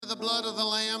blood of the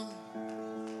Lamb.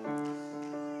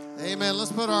 Amen.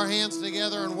 Let's put our hands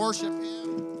together and worship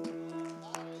Him.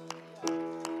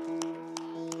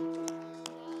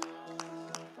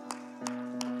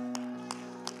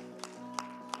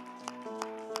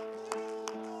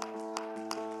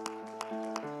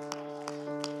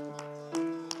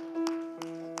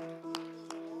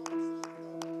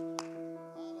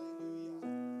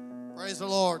 Praise the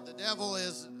Lord. The devil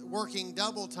is working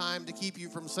double time to keep you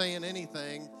from saying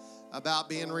anything about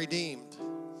being redeemed.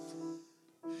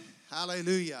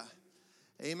 Hallelujah.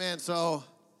 Amen. So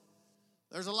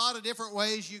there's a lot of different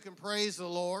ways you can praise the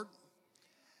Lord.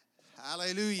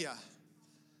 Hallelujah.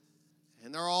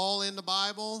 And they're all in the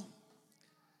Bible.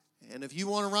 And if you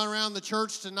want to run around the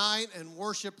church tonight and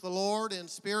worship the Lord in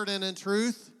spirit and in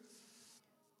truth,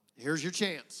 here's your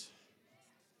chance.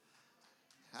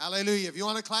 Hallelujah. If you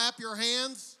want to clap your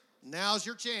hands, now's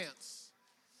your chance.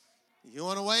 You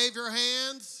want to wave your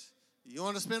hands, you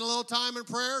want to spend a little time in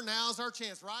prayer, now's our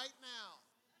chance right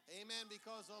now. Amen.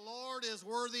 Because the Lord is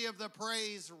worthy of the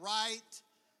praise right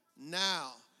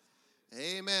now.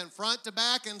 Amen. Front to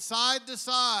back and side to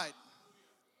side.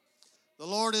 The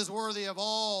Lord is worthy of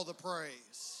all the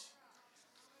praise.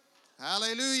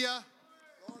 Hallelujah.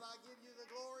 Lord, I give you the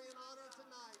glory and honor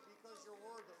tonight because you're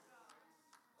worthy.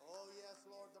 Oh, yes,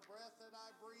 Lord, the breath that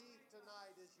I breathe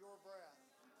tonight is your breath.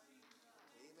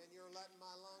 Amen. You're letting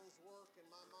my lungs work and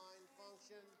my mind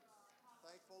function.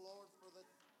 Thankful, Lord, for the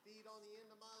feet on the end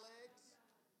of my legs,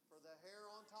 for the hair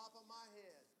on top of my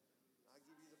head. I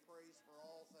give you the praise for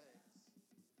all things.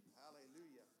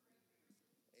 Hallelujah.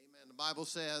 Amen. The Bible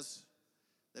says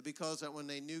that because that when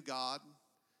they knew God,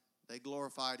 they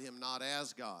glorified Him not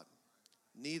as God.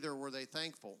 Neither were they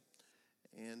thankful.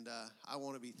 And I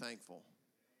want to be thankful.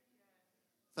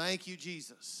 Thank you,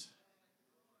 Jesus.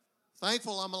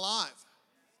 Thankful I'm alive.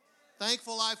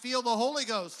 Thankful I feel the Holy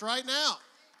Ghost right now.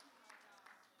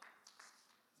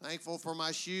 Thankful for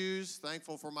my shoes.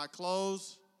 Thankful for my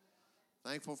clothes.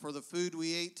 Thankful for the food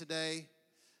we ate today.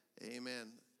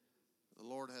 Amen. The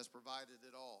Lord has provided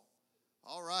it all.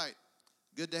 All right.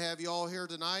 Good to have you all here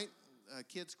tonight.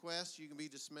 Kids Quest, you can be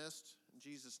dismissed in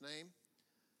Jesus' name.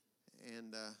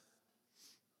 And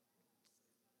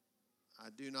I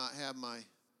do not have my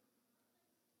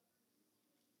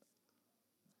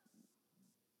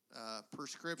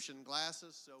prescription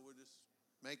glasses, so we'll just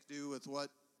make do with what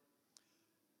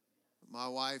my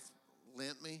wife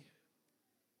lent me.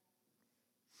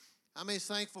 How many's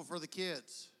thankful for the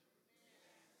kids?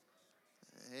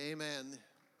 Amen.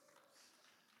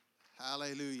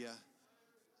 Hallelujah.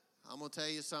 I'm going to tell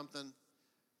you something.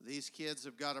 These kids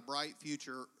have got a bright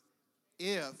future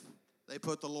if they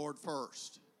put the Lord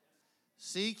first.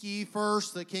 Seek ye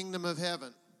first the kingdom of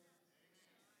heaven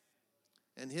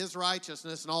and His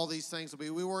righteousness, and all these things will be.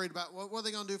 We worried about what are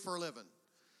they going to do for a living?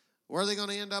 Where are they going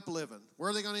to end up living? Where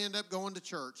are they going to end up going to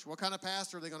church? What kind of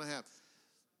pastor are they going to have?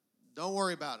 Don't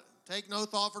worry about it. Take no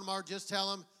thought for tomorrow. Just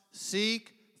tell them,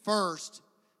 seek first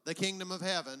the kingdom of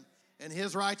heaven and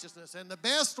His righteousness. And the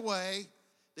best way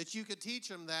that you could teach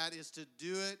them that is to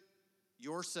do it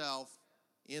yourself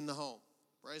in the home.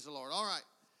 Praise the Lord. All right.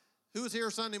 Who was here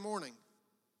Sunday morning?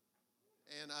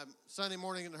 And Sunday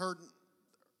morning and heard,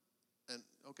 and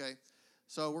okay.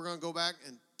 So we're going to go back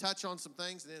and touch on some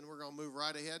things, and then we're going to move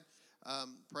right ahead.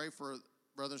 Pray for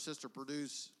Brother and Sister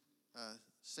Purdue's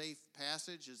safe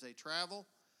passage as they travel,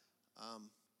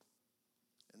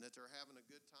 and that they're having a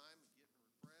good time and getting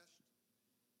refreshed.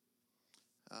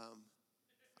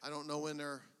 I don't know when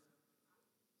they're,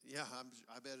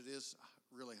 I bet it is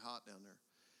really hot down there.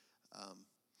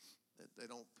 That they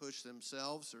don't push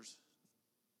themselves. There's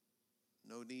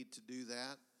no need to do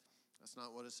that. That's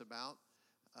not what it's about.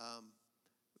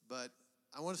 But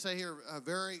I want to say here, I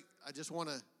just want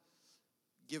to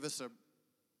give us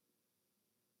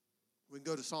we can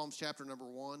go to Psalms chapter number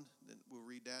 1, then we'll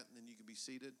read that, and then you can be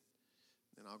seated.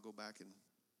 Then I'll go back and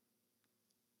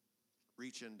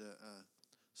reach into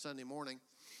Sunday morning.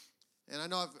 And I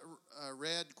know I've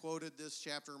quoted this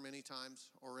chapter many times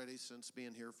already since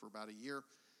being here for about a year.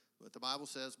 But the Bible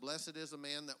says, blessed is the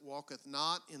man that walketh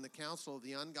not in the counsel of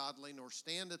the ungodly, nor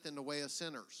standeth in the way of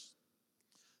sinners,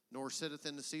 nor sitteth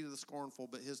in the seat of the scornful,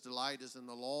 but his delight is in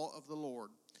the law of the Lord.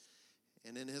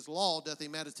 And in his law doth he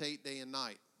meditate day and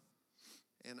night.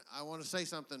 And I want to say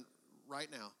something right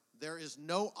now. There is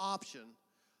no option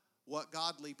what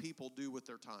godly people do with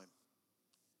their time.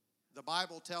 The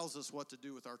Bible tells us what to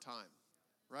do with our time.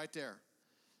 Right there.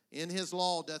 In his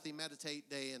law doth he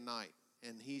meditate day and night.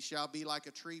 And he shall be like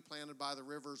a tree planted by the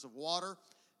rivers of water,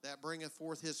 that bringeth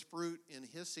forth his fruit in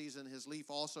his season. His leaf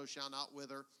also shall not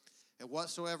wither. And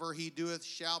whatsoever he doeth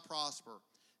shall prosper.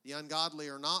 The ungodly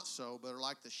are not so, but are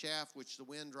like the shaft which the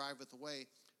wind driveth away.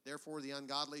 Therefore the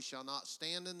ungodly shall not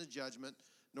stand in the judgment,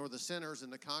 nor the sinners in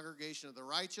the congregation of the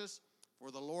righteous. For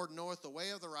the Lord knoweth the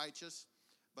way of the righteous,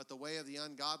 but the way of the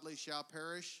ungodly shall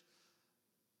perish.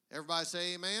 Everybody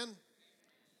say amen.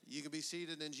 You can be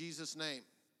seated in Jesus' name.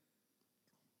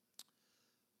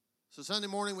 So Sunday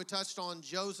morning we touched on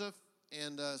Joseph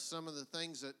and some of the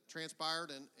things that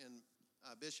transpired, and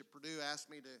Bishop Perdue asked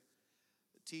me to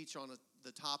teach on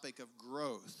the topic of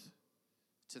growth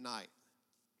tonight.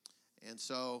 And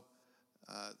so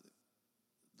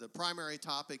the primary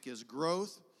topic is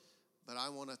growth, but I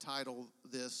want to title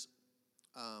this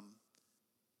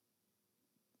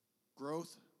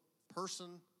Growth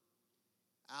Person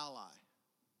Ally,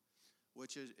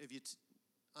 which is, if you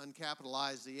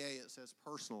uncapitalize the A, it says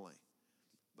personally,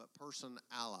 but person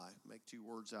ally, make two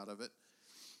words out of it.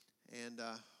 And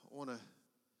I want to,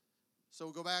 so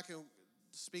we'll go back and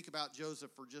speak about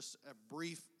Joseph for just a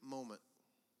brief moment.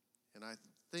 And I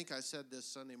think I said this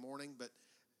Sunday morning, but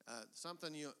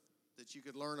something that you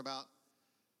could learn about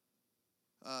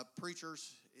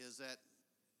preachers is that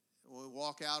when we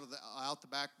walk out the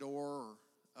back door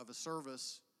of a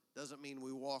service, doesn't mean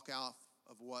we walk out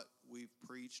of what we've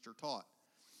preached or taught.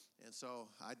 And so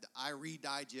I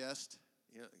redigest,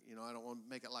 you know, I don't want to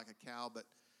make it like a cow, but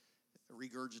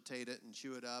regurgitate it and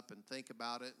chew it up and think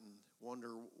about it and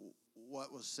wonder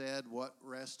what was said, what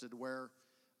rested where,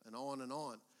 and on and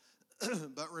on.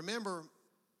 But remember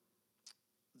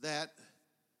that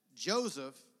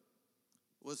Joseph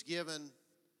was given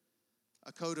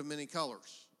a coat of many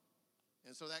colors.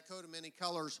 And so that coat of many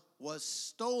colors was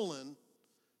stolen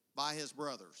by his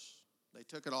brothers. They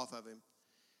took it off of him.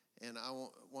 And I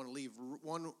want to leave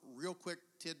one real quick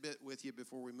tidbit with you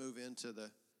before we move into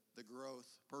the growth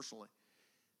personally.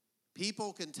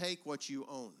 People can take what you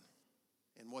own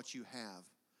and what you have,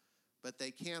 but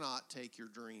they cannot take your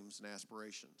dreams and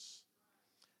aspirations.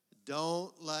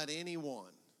 Don't let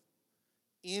anyone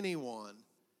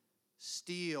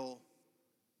steal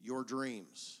your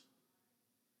dreams.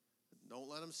 Don't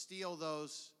let them steal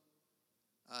those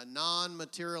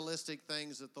non-materialistic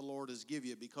things that the Lord has given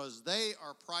you, because they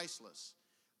are priceless.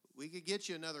 We could get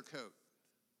you another coat.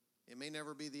 It may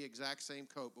never be the exact same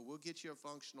coat, but we'll get you a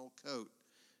functional coat.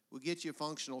 We'll get you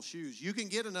functional shoes. You can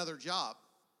get another job,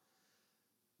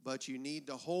 but you need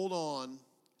to hold on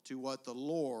to what the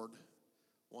Lord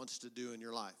wants to do in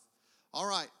your life. All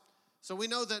right, so we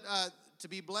know that to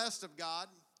be blessed of God,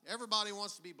 everybody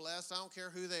wants to be blessed. I don't care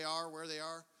who they are, where they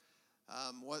are,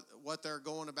 what they're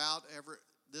going about.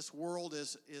 This world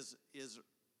is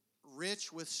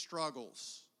rich with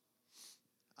struggles.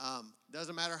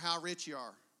 Doesn't matter how rich you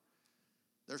are.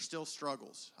 There's still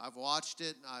struggles. I've watched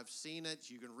it. I've seen it.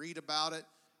 You can read about it.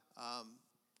 I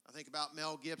think about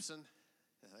Mel Gibson.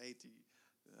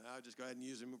 I'll just go ahead and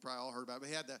use him. We probably all heard about it. But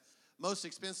he had the most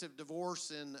expensive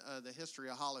divorce in the history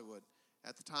of Hollywood.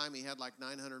 At the time, he had like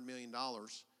 $900 million.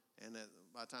 And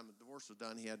by the time the divorce was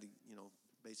done, he had to,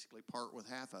 basically part with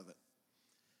half of it.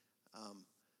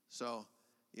 So,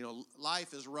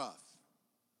 life is rough.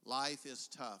 Life is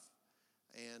tough.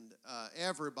 And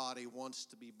everybody wants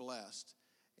to be blessed.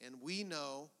 And we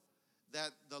know that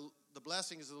the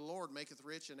blessings of the Lord maketh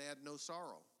rich and add no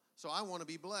sorrow. So I want to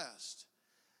be blessed.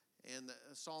 And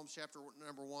Psalms chapter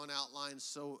number 1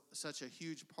 outlines such a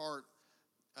huge part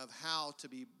of how to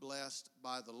be blessed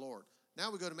by the Lord.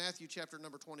 Now we go to Matthew chapter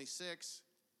number 26.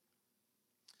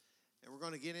 And we're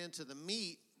going to get into the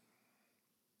meat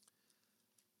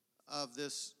of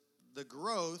the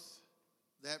growth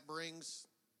that brings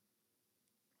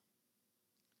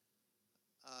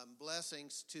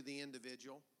blessings to the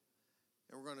individual.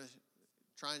 And we're going to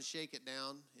try and shake it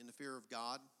down in the fear of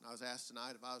God. I was asked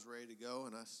tonight if I was ready to go,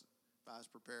 and if I was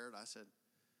prepared. I said,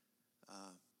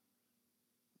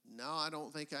 no, I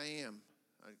don't think I am,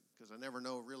 because I never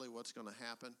know really what's going to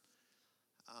happen.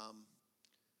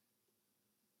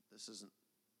 This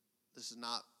is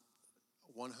not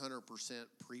 100%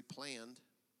 pre-planned,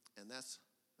 and that's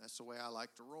the way I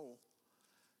like to roll.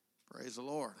 Praise the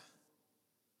Lord.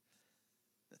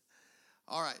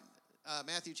 All right,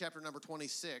 Matthew chapter number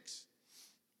 26,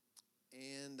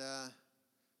 and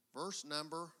verse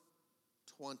number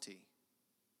 20.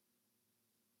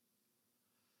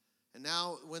 And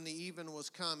now when the even was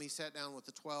come, he sat down with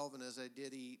the 12, and as they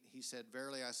did eat, he said,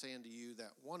 Verily I say unto you,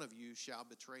 that one of you shall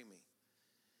betray me.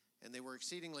 And they were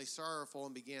exceedingly sorrowful,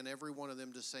 and began every one of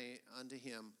them to say unto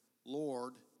him,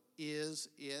 Lord, is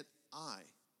it I?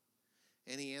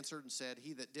 And he answered and said,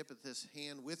 He that dippeth his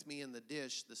hand with me in the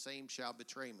dish, the same shall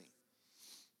betray me.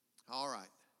 All right.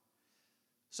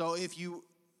 So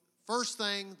first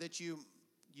thing that you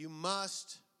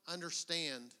must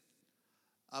understand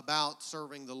about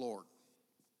serving the Lord.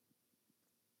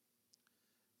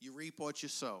 You reap what you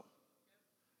sow.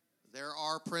 There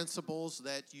are principles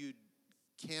that you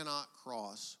cannot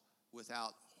cross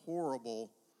without horrible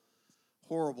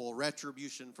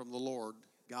retribution from the Lord,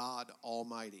 God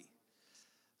Almighty.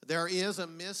 There is a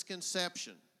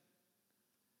misconception,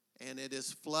 and it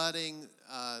is flooding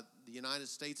the United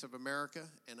States of America,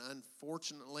 and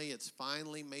unfortunately, it's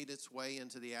finally made its way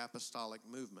into the apostolic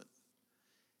movement.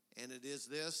 And it is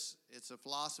this, it's a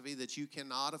philosophy that you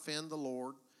cannot offend the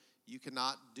Lord, you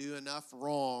cannot do enough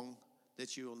wrong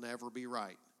that you will never be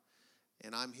right.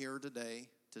 And I'm here today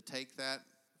to take that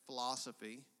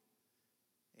philosophy,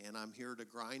 and I'm here to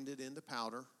grind it into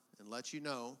powder and let you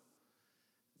know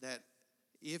that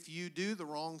if you do the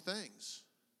wrong things,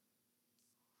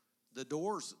 the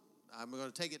doors, I'm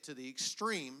going to take it to the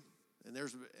extreme, and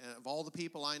there's, of all the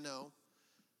people I know,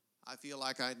 I feel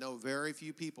like I know very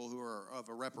few people who are of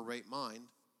a reprobate mind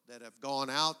that have gone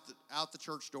out the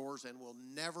church doors and will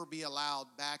never be allowed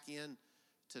back in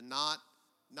to not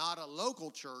a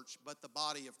local church, but the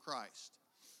body of Christ.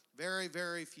 Very,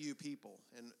 very few people.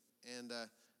 And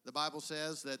the Bible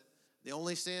says that the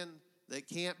only sin that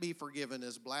can't be forgiven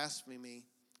is blasphemy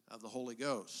of the Holy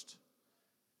Ghost.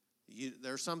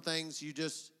 There's some things you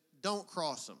just don't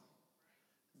cross them.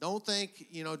 Don't think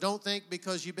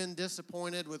because you've been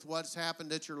disappointed with what's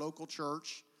happened at your local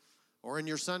church or in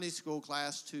your Sunday school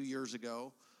class 2 years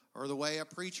ago, or the way a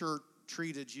preacher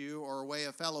treated you or the way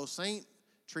a fellow saint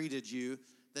treated you,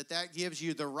 that gives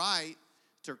you the right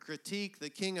to critique the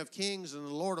King of Kings and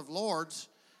the Lord of Lords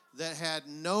that had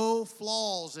no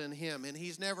flaws in him. And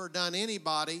he's never done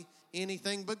anybody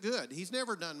anything but good. He's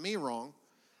never done me wrong.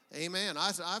 Amen.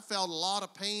 I've felt a lot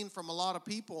of pain from a lot of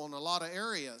people in a lot of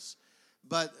areas.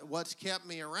 But what's kept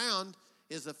me around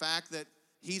is the fact that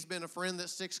he's been a friend that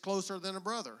sticks closer than a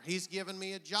brother. He's given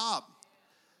me a job.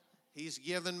 He's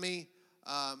given me,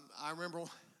 I remember,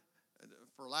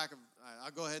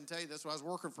 I'll go ahead and tell you this. When I was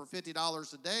working for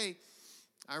 $50 a day,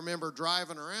 I remember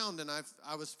driving around and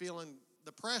I was feeling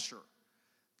the pressure.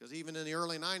 Because even in the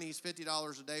early 90s,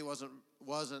 $50 a day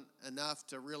wasn't enough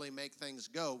to really make things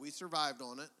go. We survived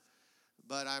on it.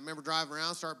 But I remember driving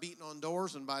around, start beating on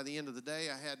doors, and by the end of the day,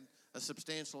 I had a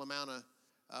substantial amount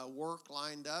of work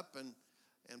lined up, and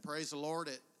praise the Lord,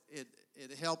 it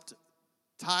helped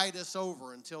tide us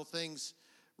over until things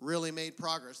really made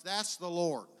progress. That's the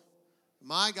Lord.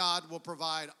 My God will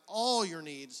provide all your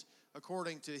needs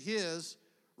according to his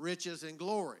riches and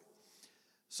glory.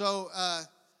 So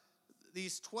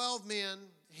these 12 men,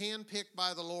 handpicked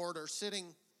by the Lord, are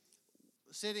sitting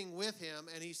with him,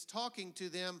 and he's talking to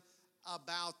them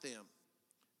about them.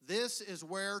 This is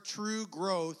where true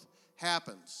growth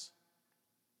happens.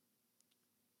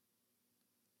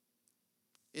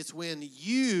 It's when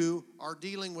you are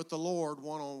dealing with the Lord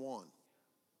one-on-one.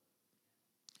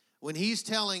 When he's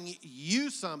telling you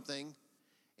something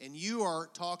and you are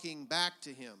talking back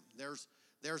to him, there's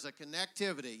a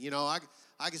connectivity. You know,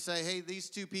 I can say, hey, these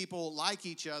two people like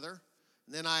each other.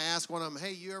 And then I ask one of them,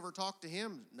 hey, you ever talk to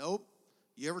him? Nope.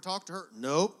 You ever talk to her?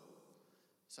 Nope.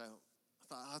 So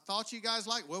I thought you guys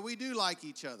well, we do like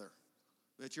each other,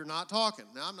 but you're not talking.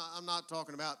 Now, I'm not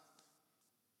talking about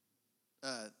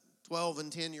 12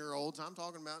 and 10-year-olds. I'm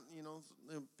talking about,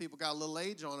 people got a little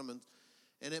age on them,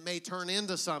 and it may turn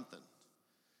into something.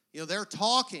 They're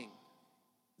talking.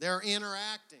 They're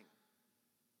interacting.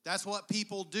 That's what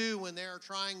people do when they're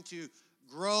trying to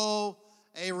grow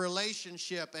a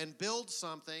relationship and build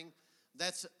something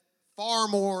that's far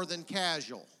more than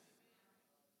casual.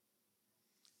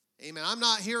 Amen. I'm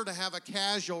not here to have a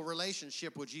casual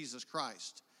relationship with Jesus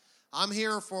Christ. I'm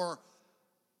here for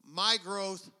my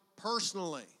growth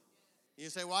personally. You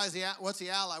say, what's the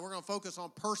ally? We're going to focus on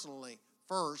personally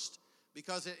first,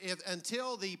 because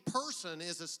until the person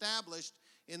is established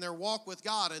in their walk with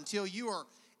God, until you are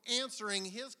answering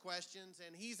his questions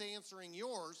and he's answering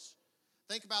yours,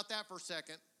 think about that for a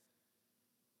second.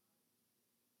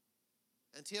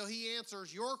 Until he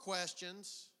answers your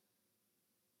questions,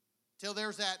 till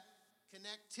there's that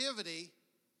connectivity,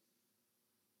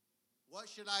 what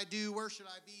should I do? Where should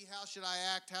I be? How should I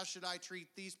act? How should I treat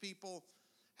these people?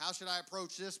 How should I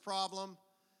approach this problem?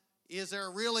 Is there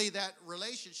really that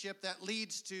relationship that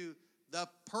leads to the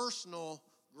personal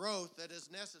growth that is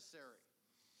necessary?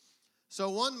 So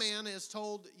one man is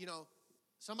told,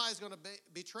 somebody's going to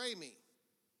betray me.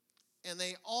 And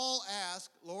they all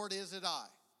ask, Lord, is it I?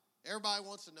 Everybody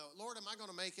wants to know, Lord, am I going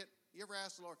to make it? You ever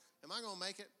ask the Lord, am I going to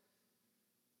make it?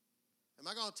 Am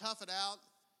I going to tough it out?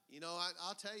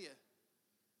 I'll tell you,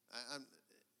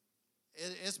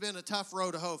 it's been a tough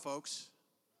road to hoe, folks.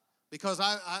 Because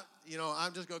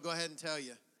I'm just going to go ahead and tell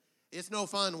you, it's no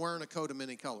fun wearing a coat of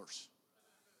many colors.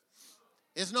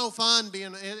 It's no fun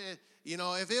being,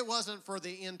 if it wasn't for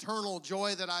the internal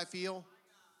joy that I feel,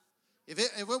 if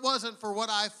it wasn't for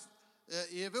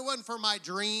if it wasn't for my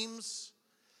dreams,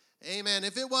 amen,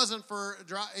 if it wasn't for,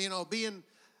 being,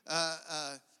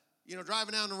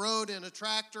 driving down the road in a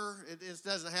tractor, it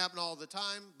doesn't happen all the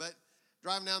time, but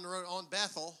driving down the road on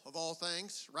Bethel, of all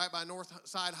things, right by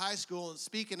Northside High School, and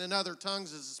speaking in other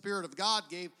tongues as the Spirit of God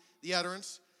gave the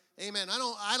utterance. Amen.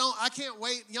 I can't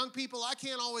wait. Young people, I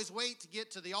can't always wait to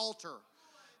get to the altar.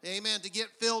 Amen. To get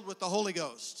filled with the Holy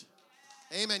Ghost.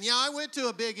 Amen. Yeah, I went to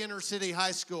a big inner city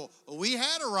high school. We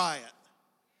had a riot.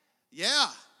 Yeah.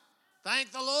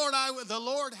 Thank the Lord. The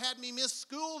Lord had me miss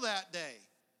school that day.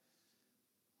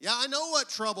 Yeah, I know what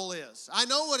trouble is. I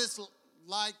know what it's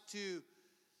like to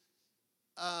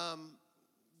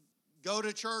go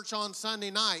to church on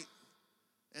Sunday night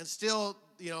and still,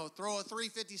 throw a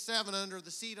 357 under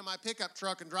the seat of my pickup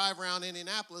truck and drive around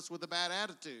Indianapolis with a bad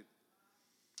attitude.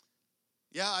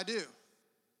 Yeah, I do.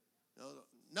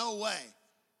 No way.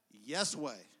 Yes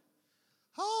way.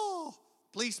 Oh,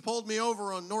 police pulled me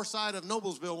over on north side of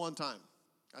Noblesville one time.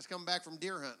 I was coming back from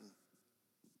deer hunting.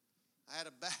 I had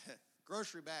a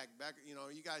grocery bag back,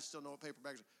 you guys still know what paper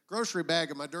bags are. Grocery bag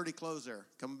of my dirty clothes there,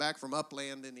 coming back from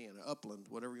Upland, Indiana, Upland,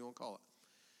 whatever you want to call it.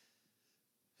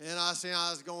 And I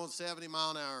was going 70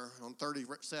 mile an hour on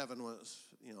 37 was,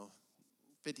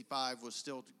 55 was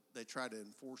still, they tried to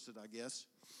enforce it, I guess.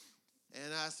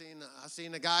 And I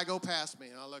seen a guy go past me,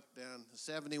 and I looked down,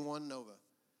 71 Nova.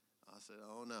 I said,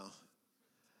 oh no.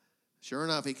 Sure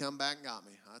enough, he come back and got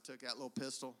me. I took that little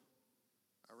pistol.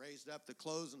 I raised up the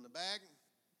clothes in the bag.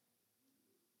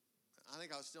 I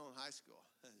think I was still in high school.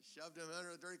 Shoved him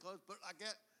under the dirty clothes,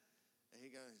 and he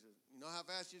goes, you know how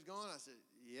fast you was going? I said,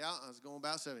 yeah, I was going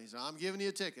about 70. He said, I'm giving you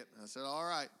a ticket. I said, all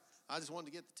right. I just wanted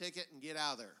to get the ticket and get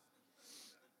out of there.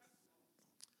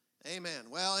 Amen.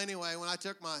 Well, anyway, when I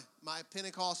took my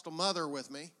Pentecostal mother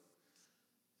with me,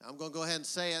 I'm going to go ahead and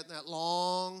say it, that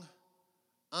long,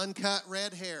 uncut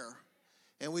red hair,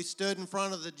 and we stood in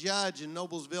front of the judge in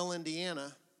Noblesville,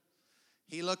 Indiana.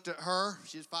 He looked at her.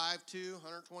 She's 5'2",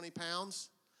 120 pounds.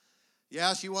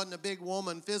 Yeah, she wasn't a big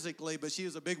woman physically, but she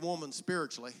was a big woman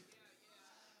spiritually.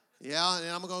 Yeah, and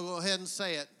I'm going to go ahead and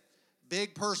say it.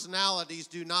 Big personalities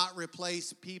do not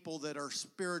replace people that are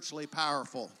spiritually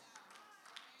powerful.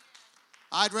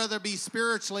 I'd rather be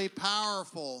spiritually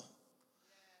powerful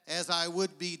as I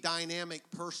would be dynamic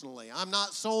personally. I'm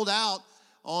not sold out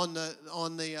on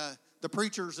the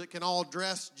preachers that can all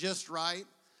dress just right.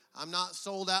 I'm not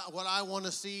sold out. What I want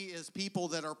to see is people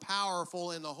that are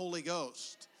powerful in the Holy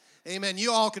Ghost. Amen.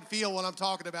 You all can feel what I'm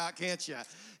talking about, can't you?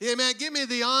 Amen. Give me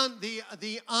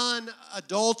the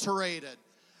unadulterated,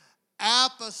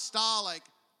 apostolic,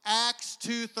 Acts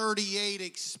 2:38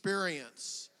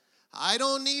 experience. I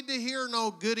don't need to hear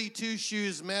no goody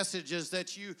two-shoes messages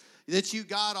that you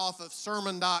got off of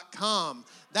sermon.com.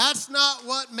 That's not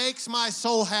what makes my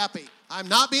soul happy. I'm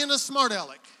not being a smart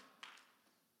aleck.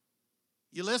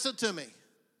 You listen to me.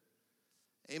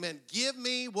 Amen. Give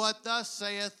me what thus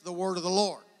saith the word of the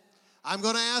Lord. I'm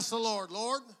going to ask the Lord,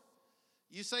 Lord,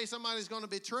 you say somebody's going to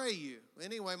betray you.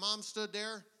 Anyway, Mom stood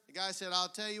there. The guy said, I'll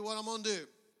tell you what I'm going to do.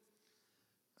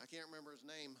 I can't remember his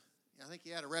name. I think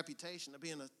he had a reputation of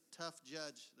being a tough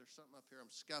judge. There's something up here I'm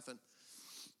scuffing.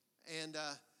 And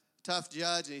tough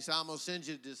judge, and he said, I'm going to send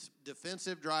you to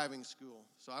defensive driving school.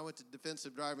 So I went to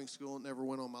defensive driving school and never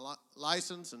went on my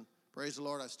license. And praise the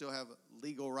Lord, I still have a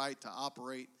legal right to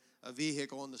operate a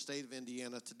vehicle in the state of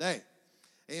Indiana today.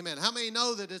 Amen. How many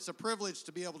know that it's a privilege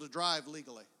to be able to drive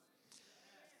legally?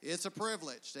 It's a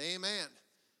privilege. Amen.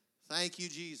 Thank you,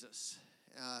 Jesus.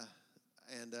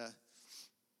 And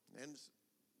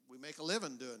we make a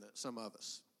living doing it, some of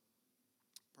us.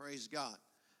 Praise God.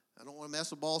 I don't want to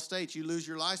mess with Ball State. You lose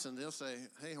your license, they'll say,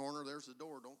 hey, Horner, there's the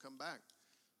door. Don't come back.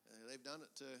 They've done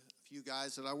it to a few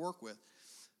guys that I work with.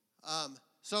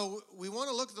 So we want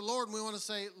to look at the Lord and we want to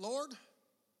say, Lord,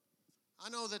 I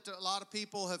know that a lot of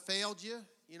people have failed you.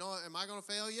 Am I going to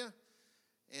fail you?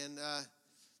 And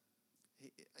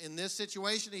in this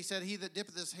situation, he said, he that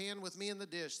dippeth his hand with me in the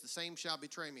dish, the same shall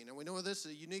betray me. Now, we know this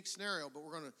is a unique scenario, but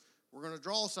we're going to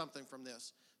draw something from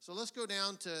this. So let's go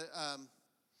down to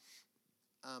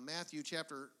Matthew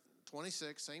chapter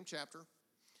 26, same chapter,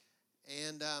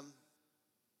 and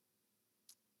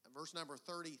verse number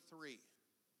 33.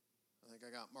 I think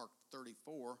I got marked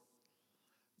 34,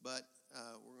 but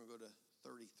we're going to go to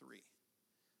 33.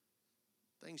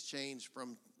 Things changed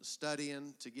from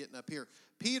studying to getting up here.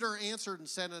 Peter answered and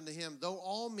said unto him, though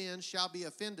all men shall be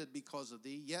offended because of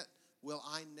thee, yet will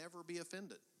I never be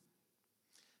offended.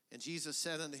 And Jesus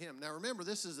said unto him, now remember,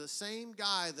 this is the same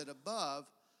guy that above,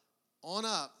 on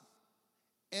up,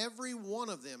 every one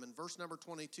of them, in verse number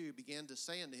 22, began to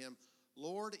say unto him,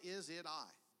 Lord, is it I?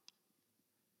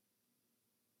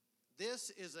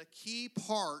 This is a key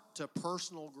part to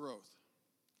personal growth.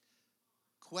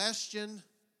 Question,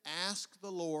 ask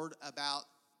the Lord about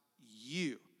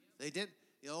you. The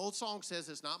old song says,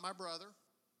 it's not my brother,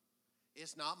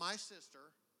 it's not my sister,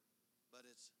 but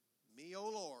it's me, O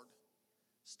Lord,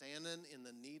 standing in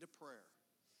the need of prayer.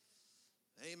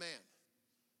 Amen.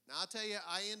 Now, I'll tell you,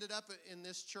 I ended up in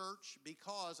this church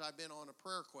because I've been on a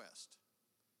prayer quest.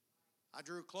 I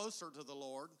drew closer to the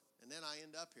Lord, and then I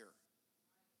end up here.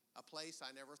 A place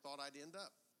I never thought I'd end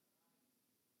up.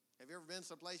 Have you ever been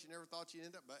someplace you never thought you'd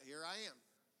end up? But here I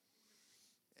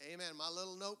am. Amen. My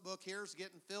little notebook here is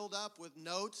getting filled up with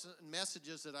notes and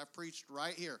messages that I've preached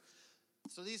right here.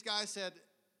 So these guys said,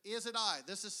 is it I?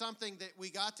 This is something that we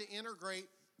got to integrate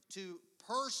to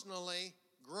personally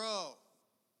grow.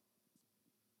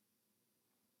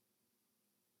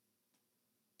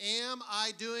 Am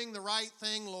I doing the right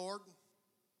thing, Lord?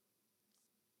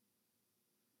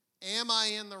 Am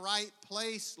I in the right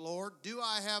place, Lord? Do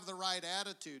I have the right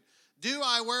attitude? Do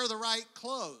I wear the right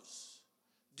clothes?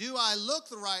 Do I look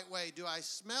the right way? Do I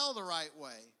smell the right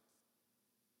way?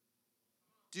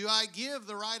 Do I give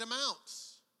the right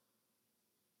amounts?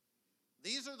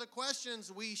 These are the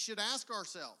questions we should ask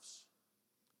ourselves.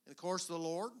 And of course, the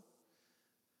Lord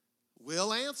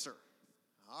will answer.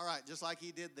 All right, just like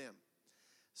he did them.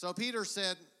 So Peter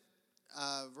said,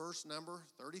 verse number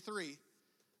 33,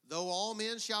 though all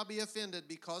men shall be offended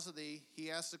because of thee,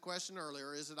 he asked the question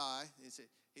earlier, is it I? He's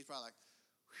probably like,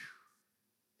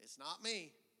 it's not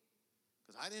me,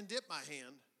 because I didn't dip my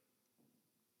hand.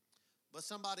 But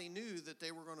somebody knew that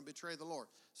they were going to betray the Lord.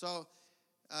 So,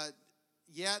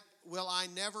 yet will I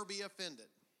never be offended.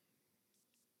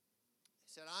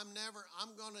 He said,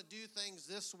 I'm going to do things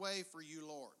this way for you,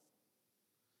 Lord.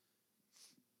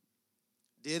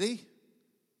 Did he?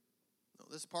 No,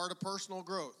 this is part of personal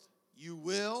growth. You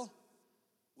will.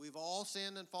 We've all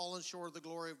sinned and fallen short of the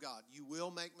glory of God. You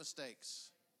will make mistakes.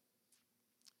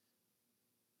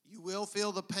 You will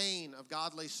feel the pain of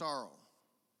godly sorrow.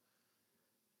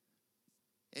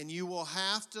 And you will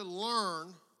have to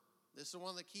learn, this is one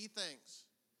of the key things,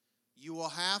 you will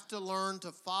have to learn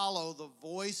to follow the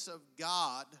voice of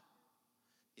God.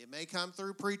 It may come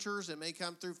through preachers, it may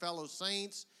come through fellow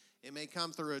saints, it may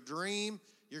come through a dream.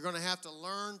 You're going to have to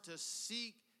learn to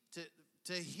seek,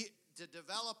 to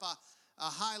develop a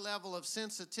high level of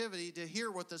sensitivity to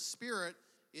hear what the Spirit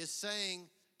is saying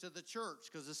to the church,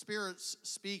 because the Spirit's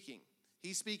speaking.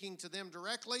 He's speaking to them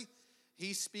directly.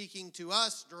 He's speaking to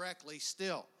us directly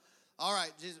still. All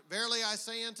right, verily I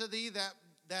say unto thee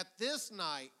that this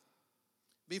night,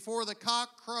 before the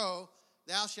cock crow,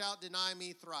 thou shalt deny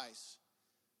me thrice.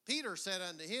 Peter said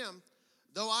unto him,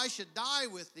 though I should die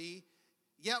with thee,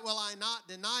 yet will I not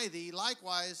deny thee.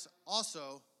 Likewise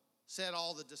also said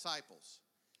all the disciples.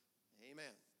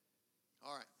 Amen.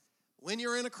 All right. When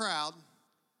you're in a crowd,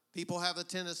 people have a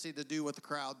tendency to do what the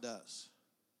crowd does.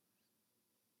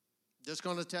 Just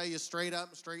going to tell you straight up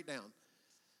and straight down.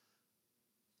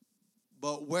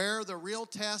 But where the real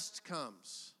test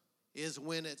comes is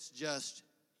when it's just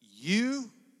you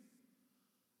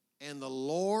and the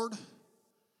Lord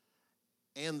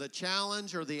and the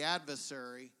challenge or the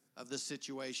adversary of the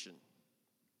situation.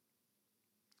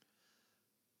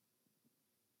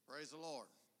 Praise the Lord.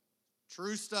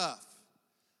 True stuff.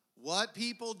 What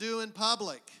people do in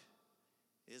public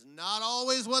is not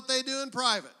always what they do in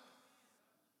private.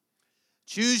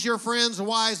 Choose your friends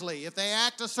wisely. If they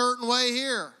act a certain way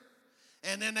here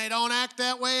and then they don't act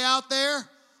that way out there,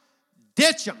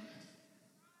 ditch them.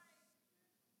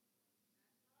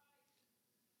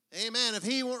 Amen.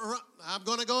 I'm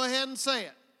going to go ahead and say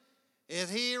it. If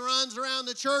he runs around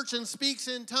the church and speaks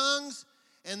in tongues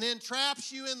and then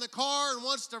traps you in the car and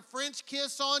wants to French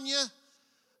kiss on you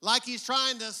like he's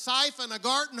trying to siphon a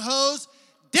garden hose,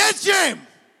 ditch him!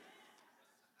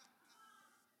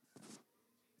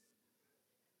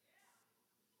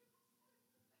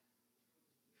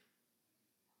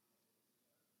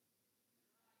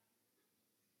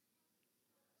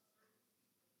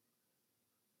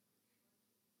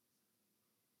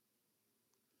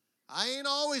 I ain't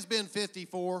always been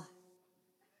 54.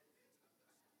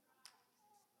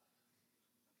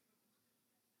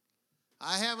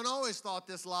 I haven't always thought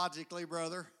this logically,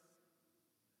 brother.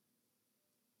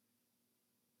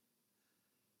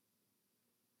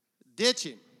 Ditch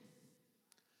him.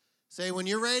 Say, when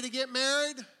you're ready to get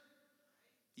married,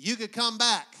 you could come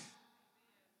back.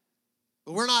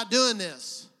 But we're not doing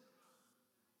this.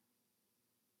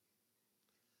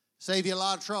 Save you a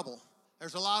lot of trouble.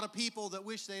 There's a lot of people that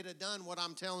wish they'd have done what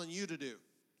I'm telling you to do.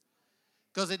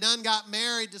 Because they done got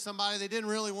married to somebody they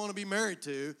didn't really want to be married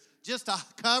to, just to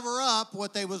cover up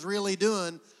what they was really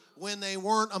doing when they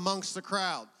weren't amongst the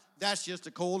crowd. That's just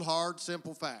a cold, hard,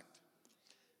 simple fact.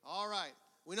 All right.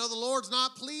 We know the Lord's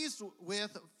not pleased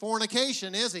with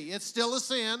fornication, is he? It's still a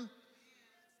sin.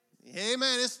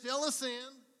 Amen. It's still a sin.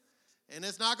 And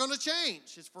it's not going to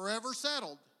change. It's forever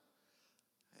settled.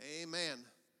 Amen.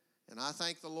 And I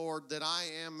thank the Lord that I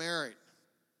am married,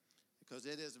 because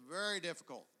it is very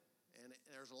difficult. And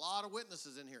there's a lot of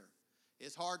witnesses in here.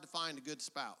 It's hard to find a good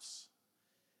spouse.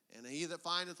 And he that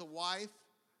findeth a wife,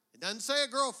 it doesn't say a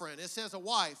girlfriend, it says a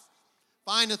wife,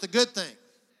 findeth a good thing.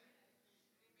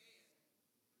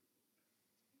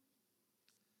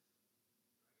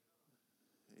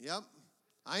 Yep.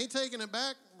 I ain't taking it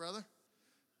back, brother.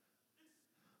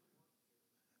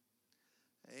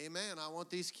 Amen. I want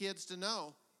these kids to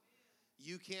know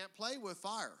you can't play with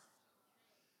fire.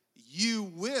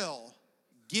 You will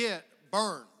get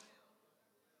burned.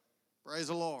 Praise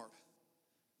the Lord.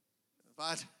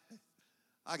 If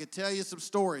I could tell you some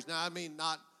stories. Now, I mean,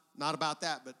 not about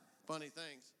that, but funny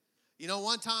things. You know,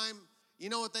 one time, you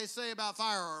know what they say about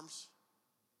firearms?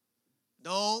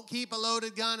 Don't keep a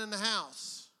loaded gun in the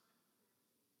house.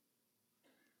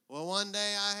 Well, one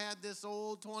day I had this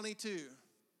old 22,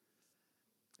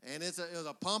 and it was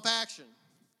a pump action,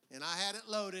 and I had it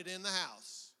loaded in the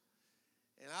house.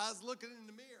 And I was looking in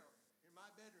the mirror in my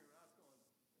bedroom, and I was going,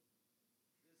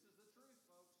 this is the truth,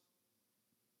 folks.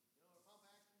 You know what a pump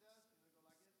action does?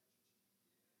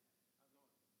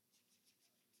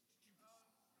 You know, go like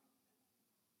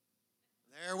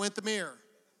this. There went the mirror.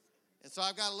 And so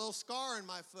I've got a little scar in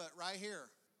my foot right here.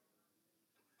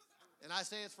 And I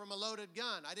say it's from a loaded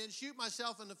gun. I didn't shoot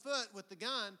myself in the foot with the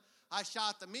gun. I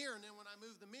shot the mirror, and then when I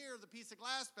moved the mirror, the piece of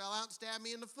glass fell out and stabbed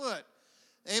me in the foot.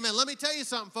 Amen. Let me tell you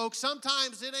something, folks.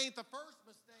 Sometimes it ain't the first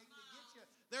mistake that gets you.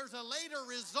 There's a later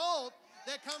result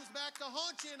that comes back to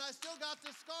haunt you, and I still got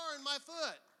this scar in my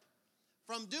foot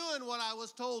from doing what I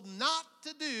was told not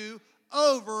to do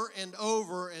over and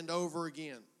over and over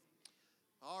again.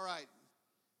 All right.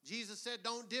 Jesus said,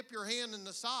 don't dip your hand in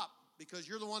the sop, because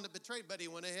you're the one that betrayed, but he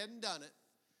went ahead and done it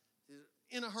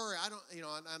in a hurry.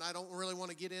 I don't really want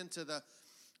to get into the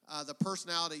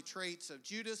personality traits of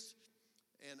Judas,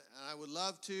 and I would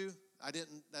love to.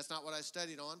 That's not what I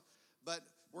studied on, but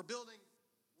we're building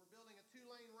a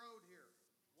 2-lane road here.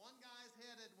 One guy's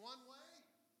headed one way,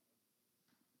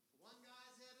 one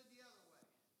guy's headed the other way.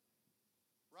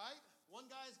 Right? One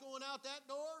guy's going out that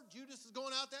door, Judas is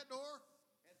going out that door,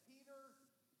 and Peter,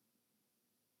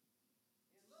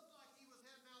 it looked like he was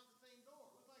heading out the same door.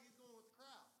 It looked like he's going with the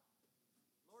crowd.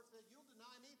 The Lord said, you'll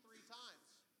deny me 3 times.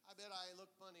 I bet I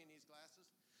look funny in these glasses.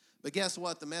 But guess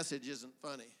what? The message isn't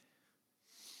funny.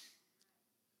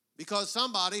 Because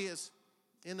somebody is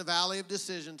in the valley of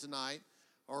decision tonight,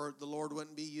 or the Lord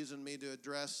wouldn't be using me to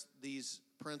address these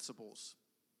principles.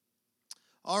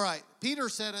 All right. Peter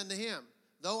said unto him,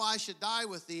 though I should die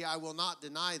with thee, I will not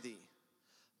deny thee.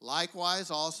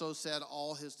 Likewise also said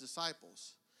all his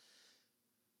disciples.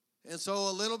 And so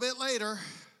a little bit later,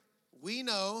 we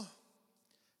know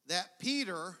that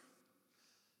Peter,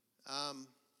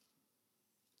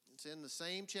 it's in the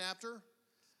same chapter,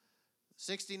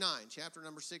 69,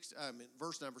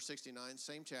 verse number 69,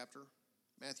 same chapter,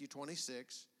 Matthew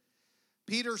 26.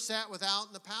 Peter sat without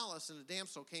in the palace, and a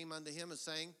damsel came unto him and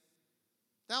saying,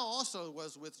 thou also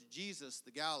was with Jesus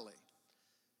the Galilee.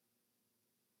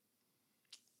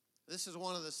 This is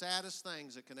one of the saddest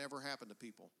things that can ever happen to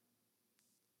people.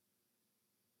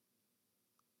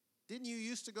 Didn't you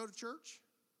used to go to church?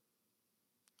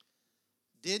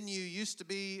 Didn't you used to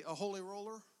be a holy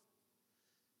roller?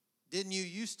 Didn't you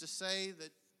used to say that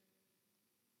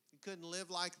you couldn't live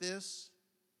like this?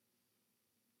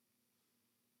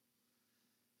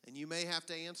 And you may have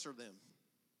to answer them.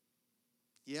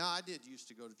 Yeah, I did used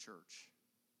to go to church.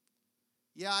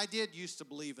 Yeah, I did used to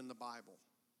believe in the Bible.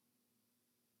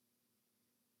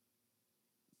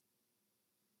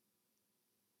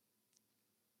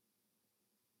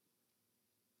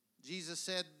 Jesus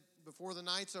said, before the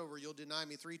night's over, you'll deny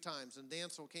me 3 times. And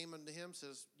damsel came unto him,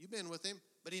 says, you've been with him.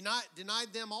 But he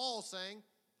denied them all, saying,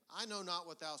 I know not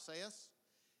what thou sayest.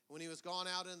 When he was gone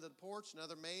out into the porch,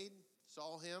 another maid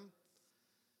saw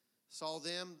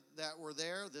them that were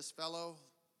there. This fellow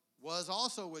was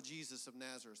also with Jesus of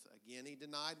Nazareth. Again, he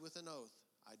denied with an oath,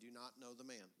 I do not know the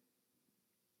man.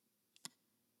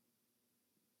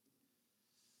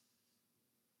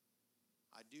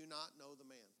 I do not know the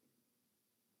man.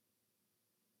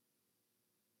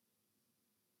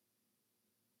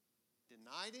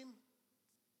 Denied him.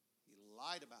 He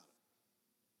lied about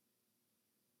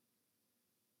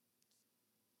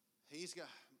it.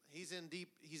 He's in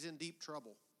deep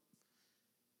trouble.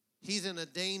 He's in a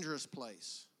dangerous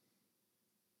place.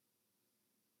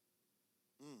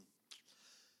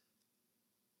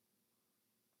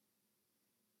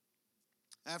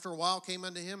 After a while came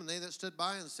unto him, and they that stood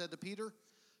by, and said to Peter,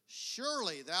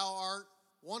 Surely thou art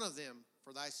one of them,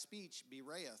 for thy speech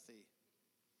bewrayeth thee.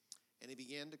 And he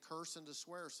began to curse and to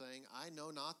swear, saying, I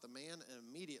know not the man. And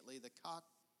immediately the cock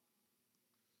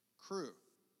crew.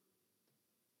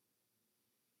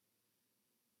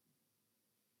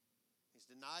 He's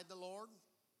denied the Lord.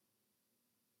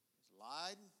 He's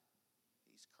lied.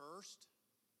 He's cursed.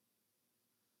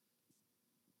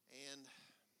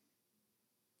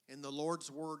 And the Lord's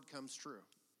word comes true.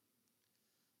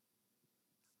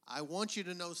 I want you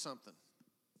to know something.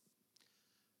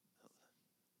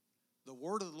 The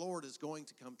word of the Lord is going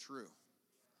to come true.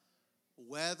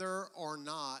 Whether or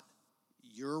not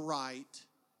you're right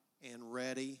and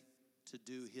ready to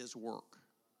do his work.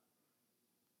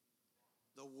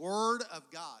 The word of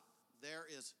God, there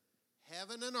is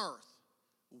heaven and earth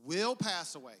will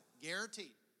pass away,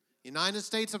 guaranteed. United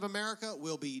States of America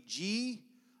will be G-O-N-E.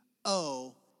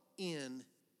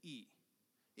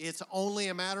 It's only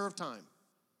a matter of time.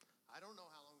 I don't know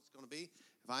how long it's going to be.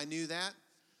 If I knew that,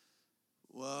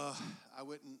 well, I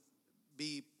wouldn't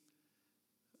be,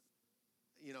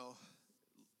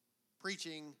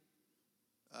 preaching.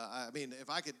 If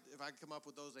I could come up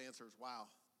with those answers, wow.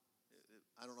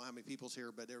 I don't know how many people's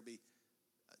here, but there'd be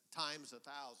times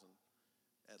 1,000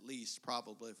 at least,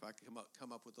 probably, if I could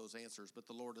come up with those answers. But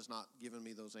the Lord has not given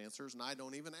me those answers, and I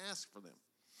don't even ask for them.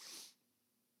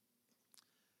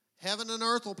 Heaven and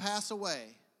earth will pass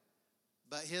away,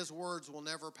 but his words will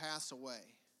never pass away.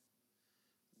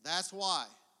 That's why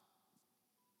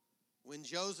when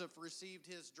Joseph received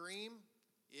his dream,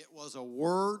 it was a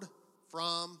word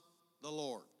from the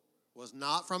Lord. It was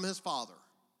not from his father.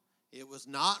 It was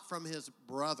not from his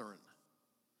brethren.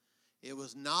 It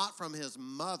was not from his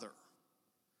mother.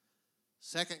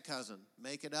 Second cousin,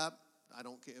 make it up. I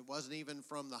don't care. It wasn't even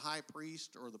from the high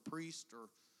priest or the priest or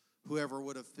whoever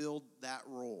would have filled that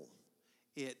role.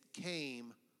 It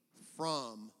came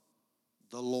from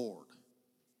the Lord.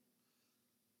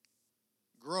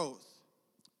 Growth,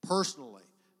 personally.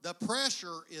 The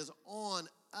pressure is on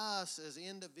us as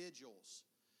individuals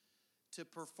to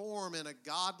perform in a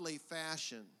godly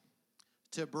fashion,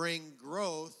 to bring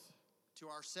growth to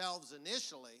ourselves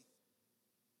initially,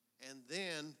 and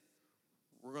then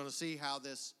we're going to see how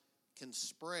this can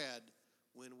spread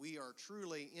when we are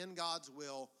truly in God's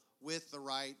will with the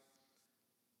right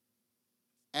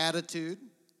attitude,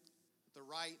 the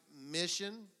right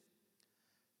mission,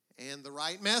 and the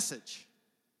right message.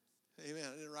 Amen.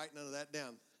 I didn't write none of that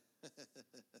down.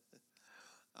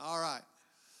 All right.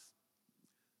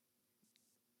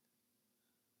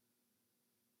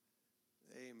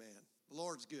 Amen. The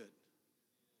Lord's good.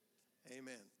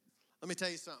 Amen. Let me tell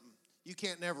you something. You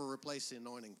can't never replace the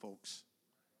anointing, folks.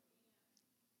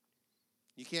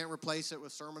 You can't replace it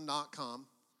with sermon.com.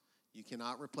 You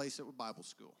cannot replace it with Bible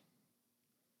school.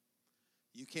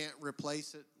 You can't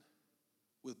replace it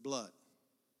with blood.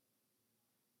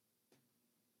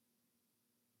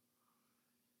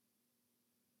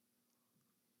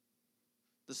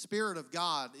 The Spirit of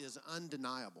God is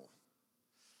undeniable.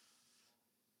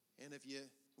 And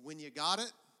when you got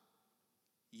it,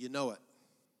 you know it.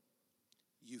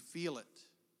 You feel it.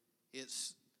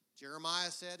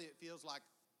 Jeremiah said it feels like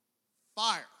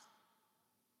fire.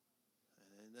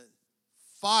 And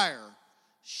fire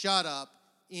shut up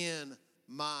in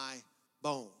my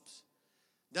bones.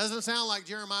 Doesn't sound like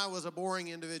Jeremiah was a boring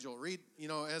individual. Read,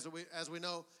 as we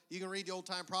know, you can read the old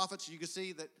time prophets, you can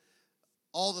see that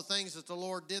all the things that the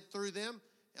Lord did through them,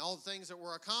 and all the things that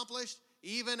were accomplished,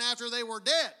 even after they were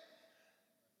dead.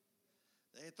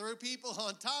 They threw people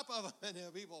on top of them, and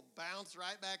the people bounced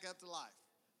right back up to life.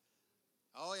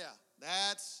 Oh, yeah.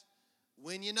 That's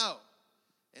when you know.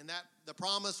 And that the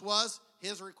promise was,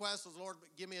 his request was, Lord,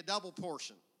 give me a double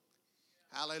portion.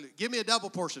 Hallelujah. Give me a double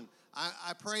portion.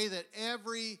 I pray that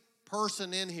every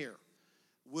person in here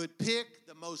would pick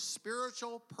the most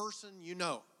spiritual person you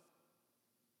know.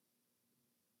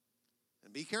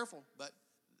 And be careful, but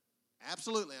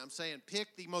absolutely, I'm saying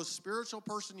pick the most spiritual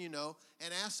person you know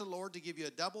and ask the Lord to give you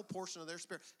a double portion of their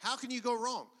spirit. How can you go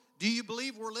wrong? Do you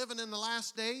believe we're living in the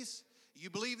last days?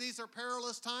 You believe these are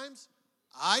perilous times?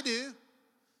 I do.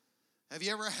 Have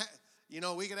you ever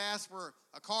we could ask for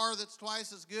a car that's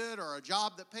twice as good or a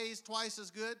job that pays twice as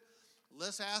good.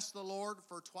 Let's ask the Lord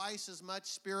for twice as much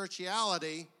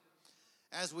spirituality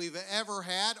as we've ever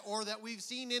had or that we've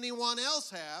seen anyone else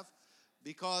have,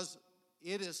 because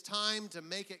it is time to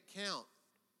make it count.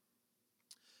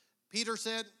 Peter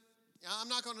said, I'm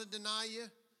not going to deny you,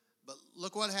 but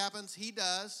look what happens. He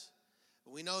does.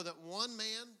 We know that one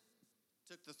man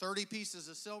took the 30 pieces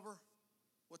of silver.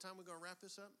 What time are we going to wrap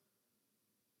this up?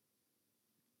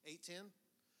 8:10?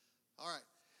 All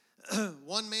right.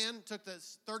 One man took the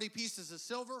 30 pieces of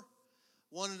silver,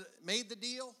 made the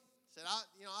deal, said,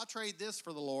 I'll trade this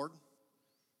for the Lord.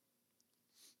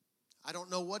 I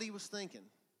don't know what he was thinking.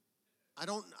 I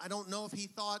don't know if he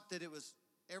thought that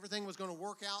everything was going to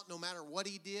work out no matter what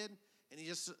he did, and he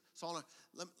just saw.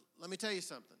 Let me tell you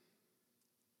something.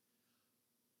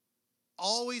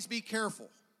 Always be careful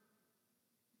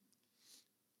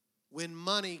when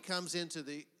money comes into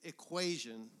the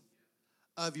equation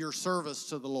of your service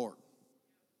to the Lord.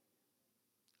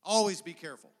 Always be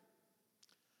careful.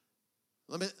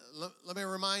 Let me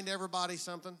remind everybody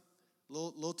something,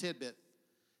 little tidbit.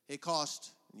 It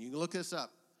cost, you can look this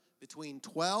up, between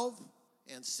 12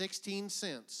 and 16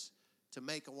 cents to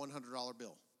make a $100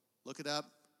 bill. Look it up.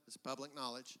 It's public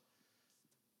knowledge.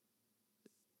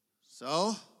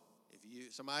 So,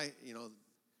 if somebody,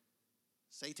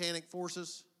 satanic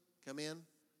forces come in,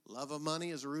 love of money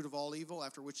is the root of all evil,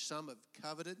 after which some have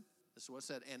coveted, this is what it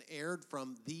said, and erred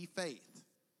from the faith.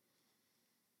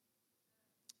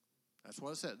 That's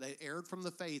what it said. They erred from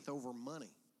the faith over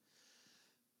money.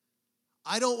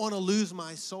 I don't want to lose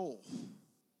my soul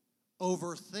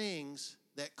over things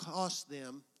that cost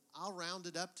them, I'll round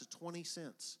it up to 20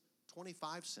 cents,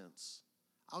 25 cents.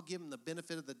 I'll give them the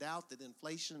benefit of the doubt that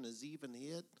inflation has even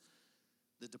hit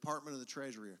the Department of the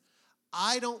Treasury.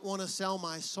 I don't want to sell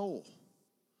my soul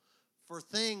for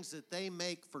things that they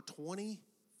make for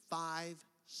 25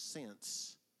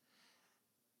 cents.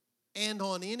 And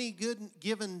on any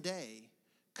given day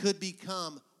could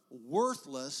become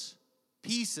worthless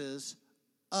pieces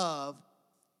of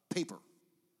paper.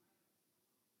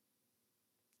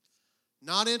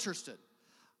 Not interested.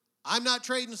 I'm not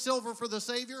trading silver for the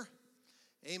Savior.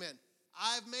 Amen.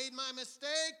 I've made my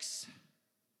mistakes.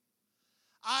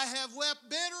 I have wept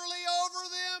bitterly over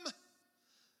them.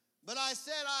 But I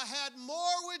said I had more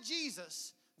with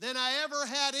Jesus than I ever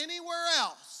had anywhere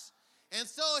else. And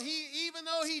so even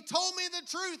though he told me the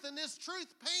truth, and this truth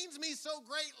pains me so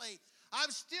greatly, I'm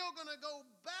still going to go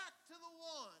back to the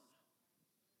one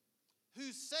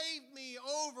who saved me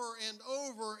over and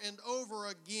over and over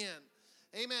again.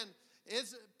 Amen.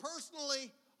 It's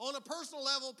personally, on a personal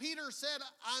level, Peter said,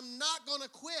 I'm not going to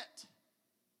quit.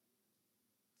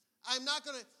 I'm not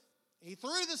going to. He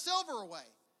threw the silver away.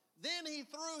 Then he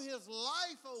threw his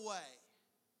life away.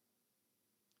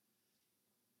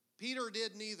 Peter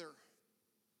did neither.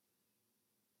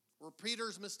 Were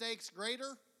Peter's mistakes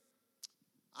greater?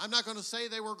 I'm not going to say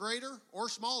they were greater or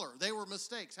smaller. They were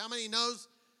mistakes. How many knows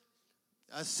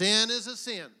a sin is a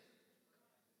sin?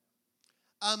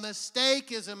 A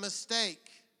mistake is a mistake.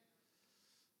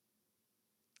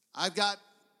 I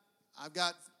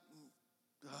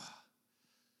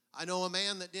know a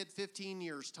man that did 15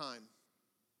 years time.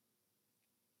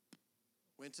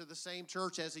 Went to the same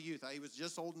church as a youth. He was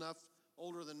just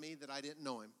older than me that I didn't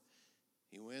know him.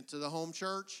 He went to the home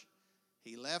church.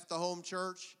 He left the home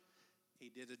church. He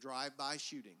did a drive-by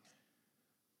shooting.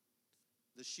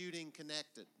 The shooting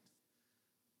connected.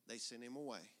 They sent him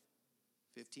away.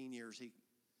 15 years.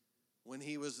 When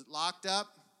he was locked up,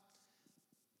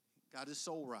 got his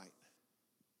soul right.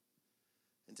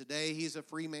 And today he's a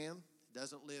free man.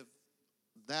 Doesn't live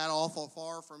that awful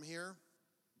far from here.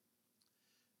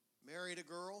 Married a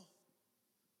girl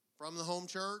from the home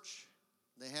church.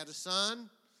 They had a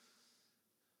son.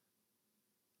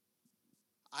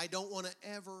 I don't want to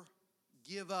ever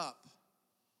give up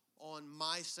on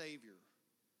my Savior.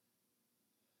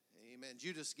 Amen.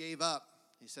 Judas gave up.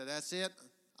 He said, that's it.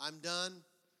 I'm done.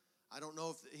 I don't know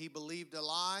if he believed a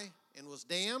lie and was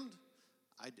damned.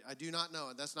 I do not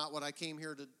know. That's not what I came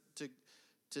here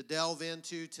to delve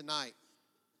into tonight.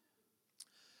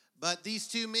 But these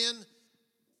two men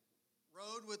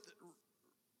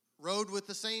rode with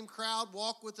the same crowd,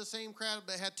 walked with the same crowd,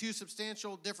 but had two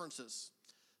substantial differences.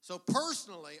 So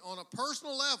personally, on a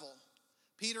personal level,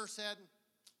 Peter said,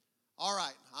 all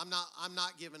right, I'm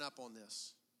not giving up on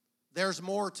this. There's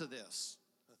more to this.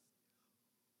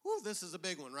 Whew, this is a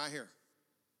big one right here.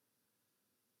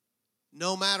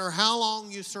 No matter how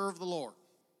long you serve the Lord,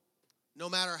 no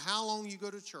matter how long you go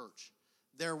to church,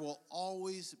 there will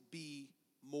always be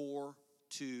more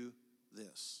to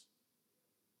this.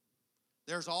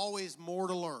 There's always more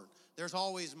to learn. There's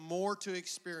always more to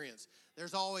experience.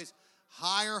 There's always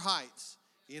higher heights.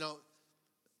 You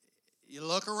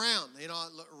look around,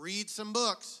 read some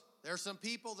books. There's some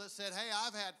people that said, hey,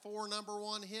 I've had 4 number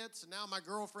 1 hits, and now my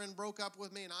girlfriend broke up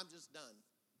with me, and I'm just done.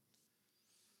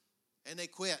 And they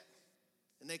quit.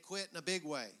 And they quit in a big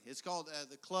way. It's called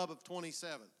the Club of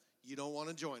 27. You don't want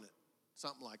to join it.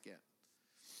 Something like that.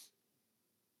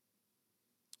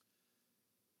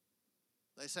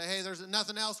 They say, hey, there's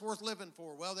nothing else worth living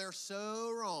for. Well, they're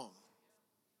so wrong.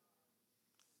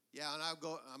 Yeah, and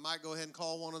I might go ahead and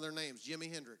call one of their names,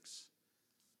 Jimi Hendrix.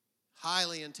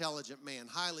 Highly intelligent man,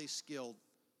 highly skilled,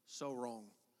 so wrong.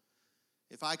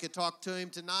 If I could talk to him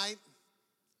tonight,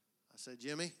 I said,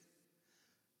 Jimmy,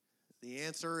 the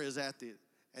answer is at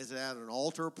an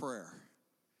altar of prayer.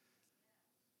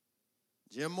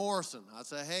 Jim Morrison, I'd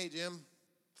say, hey, Jim,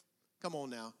 come on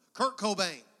now. Kurt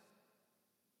Cobain,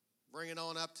 bring it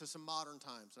on up to some modern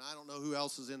times. And I don't know who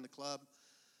else is in the club.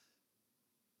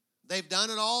 They've done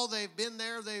it all. They've been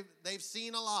there. They've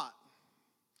seen a lot.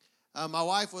 My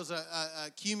wife was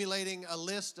accumulating a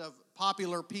list of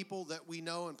popular people that we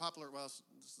know, and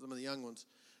some of the young ones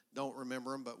don't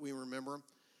remember them, but we remember them,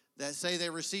 that say they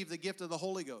received the gift of the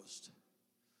Holy Ghost.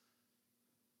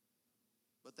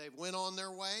 But they've went on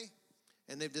their way,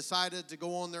 and they've decided to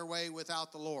go on their way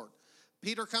without the Lord.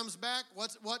 Peter comes back.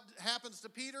 What happens to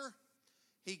Peter?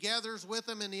 He gathers with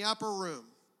them in the upper room.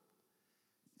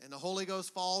 And the Holy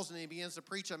Ghost falls, and he begins to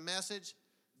preach a message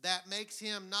that makes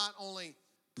him not only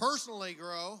personally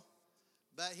grow,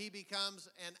 but he becomes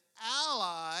an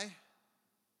ally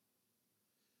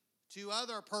to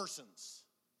other persons.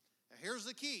 Now, here's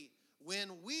the key.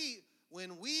 When we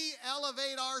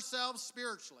elevate ourselves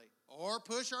spiritually or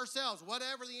push ourselves,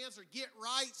 whatever the answer, get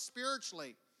right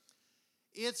spiritually,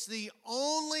 it's the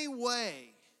only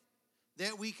way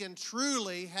that we can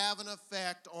truly have an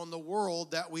effect on the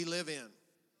world that we live in.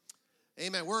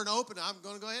 Amen. I'm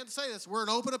going to go ahead and say this. We're an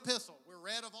open epistle. We're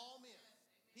read of all men.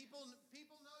 People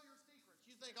know your secrets.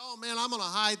 You think, oh man, I'm going to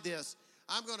hide this.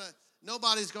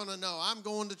 Nobody's going to know. I'm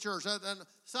going to church.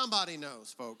 Somebody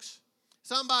knows, folks.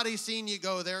 Somebody's seen you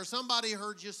go there. Somebody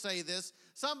heard you say this.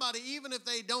 Somebody, even if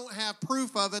they don't have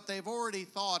proof of it, they've already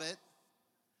thought it.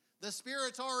 The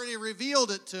Spirit's already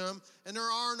revealed it to them, and there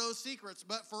are no secrets.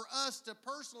 But for us to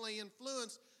personally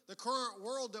influence the current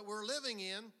world that we're living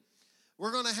in,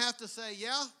 we're going to have to say,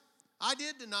 yeah, I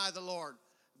did deny the Lord,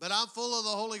 but I'm full of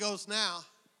the Holy Ghost now.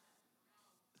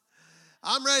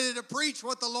 I'm ready to preach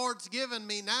what the Lord's given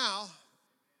me now.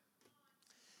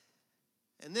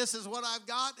 And this is what I've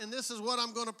got, and this is what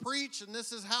I'm going to preach, and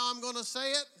this is how I'm going to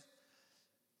say it.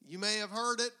 You may have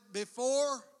heard it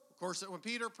before. Of course, when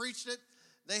Peter preached it,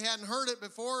 they hadn't heard it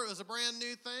before. It was a brand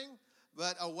new thing.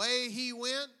 But away he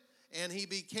went, and he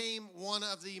became one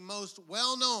of the most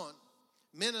well-known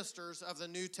ministers of the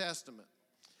New Testament.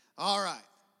 All right.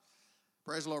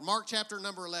 Praise the Lord. Mark chapter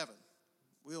number 11.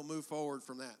 We'll move forward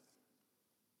from that.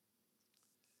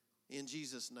 In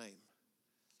Jesus' name.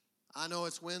 I know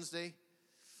it's Wednesday.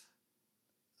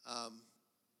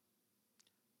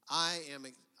 I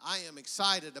am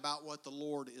excited about what the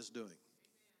Lord is doing.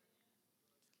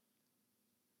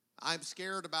 I'm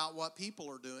scared about what people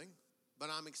are doing, but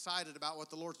I'm excited about what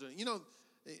the Lord's doing. You know,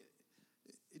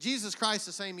 Jesus Christ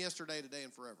the same yesterday, today,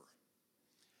 and forever.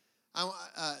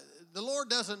 The Lord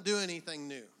doesn't do anything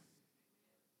new.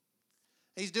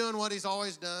 He's doing what he's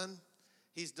always done.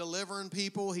 He's delivering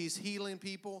people. He's healing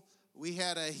people. We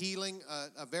had a healing,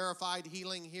 a verified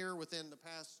healing here within the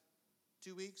past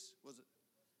 2 weeks. Was it?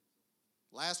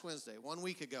 Last Wednesday, 1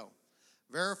 week ago.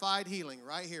 Verified healing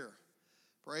right here.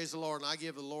 Praise the Lord, and I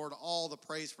give the Lord all the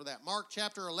praise for that. Mark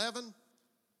chapter 11,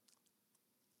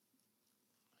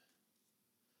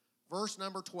 verse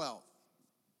number 12.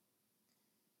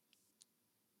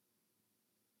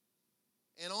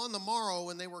 And on the morrow,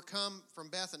 when they were come from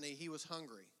Bethany, he was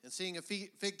hungry. And seeing a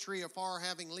fig tree afar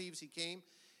having leaves, he came,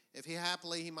 if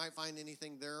he might find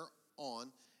anything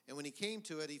thereon. And when he came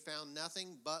to it, he found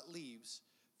nothing but leaves,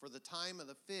 for the time of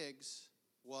the figs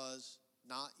was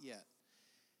not yet.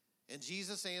 And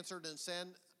Jesus answered and said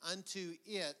unto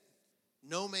it,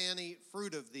 no man eat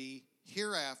fruit of thee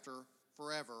hereafter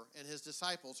forever. And his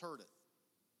disciples heard it.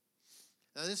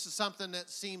 Now this is something that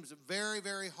seems very,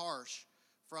 very harsh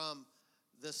from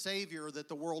the Savior that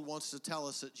the world wants to tell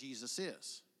us that Jesus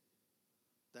is.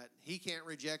 That he can't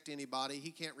reject anybody.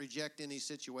 He can't reject any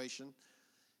situation.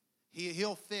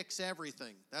 He'll fix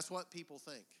everything. That's what people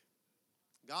think.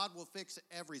 God will fix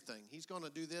everything. He's going to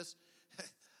do this.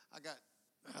 I got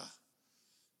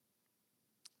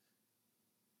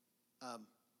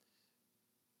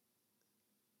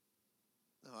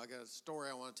a story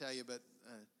I want to tell you, but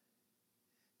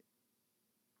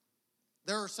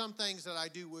there are some things that I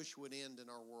do wish would end in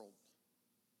our world.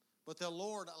 But the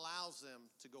Lord allows them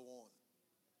to go on.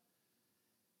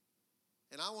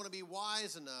 and I want to be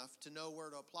wise enough to know where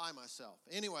to apply myself.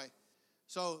 Anyway,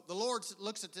 so the Lord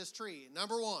looks at this tree.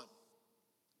 Number one,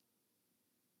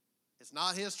 it's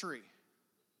not his tree,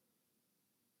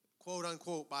 quote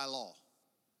unquote, by law.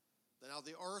 Now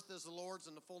the earth is the Lord's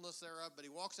and the fullness thereof, but he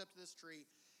walks up to this tree.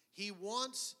 He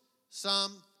wants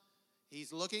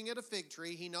he's looking at a fig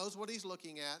tree. He knows what he's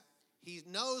looking at. He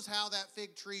knows how that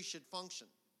fig tree should function.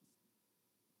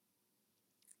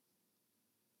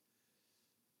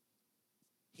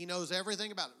 He knows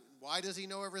everything about it. Why does he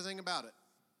know everything about it?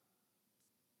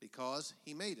 Because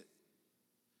he made it.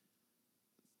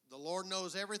 The Lord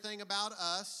knows everything about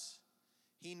us.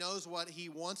 He knows what he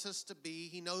wants us to be.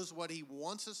 He knows what he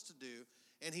wants us to do.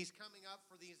 And he's coming up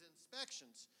for these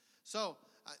inspections. So,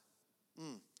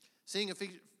 seeing a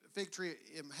fig tree,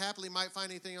 happily might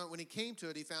find anything on it. When he came to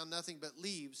it, he found nothing but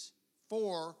leaves,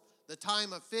 for the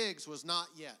time of figs was not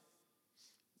yet.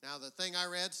 Now, the thing I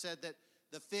read said that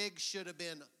the figs should have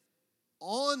been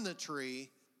on the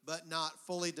tree, but not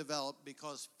fully developed,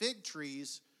 because fig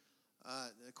trees,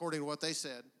 according to what they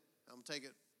said, I'm going to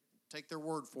take their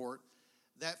word for it,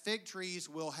 that fig trees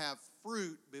will have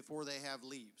fruit before they have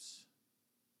leaves.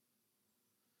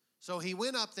 So he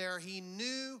went up there, he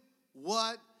knew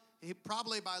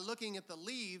probably by looking at the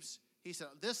leaves, he said,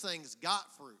 this thing's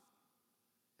got fruit,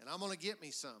 and I'm going to get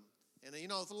me some. And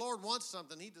if the Lord wants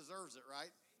something, he deserves it,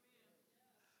 right?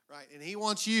 Right, and he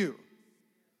wants you.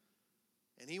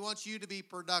 And he wants you to be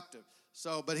productive.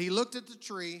 So, but he looked at the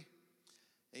tree,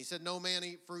 and he said, no man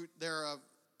eat fruit thereof,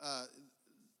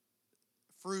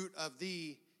 fruit of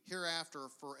thee hereafter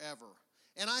forever.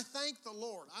 And I thank the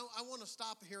Lord. I want to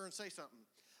stop here and say something.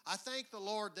 I thank the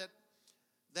Lord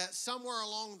that somewhere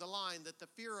along the line that the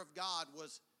fear of God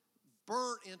was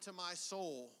burnt into my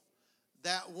soul,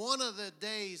 that one of the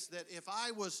days that if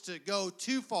I was to go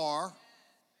too far,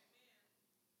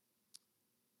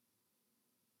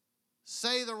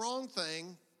 say the wrong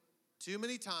thing too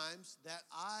many times, that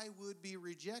I would be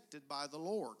rejected by the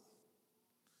Lord.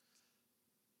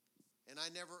 And I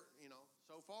never,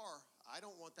 so far, I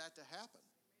don't want that to happen.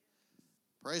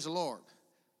 Praise the Lord.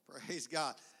 Praise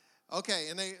God. Okay,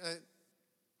 and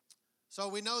so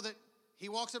we know that he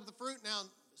walks up the fruit. Now,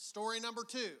 story number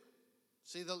 2.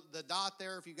 See the dot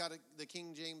there if you got the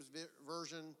King James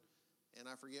Version, and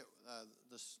I forget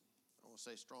this, I want to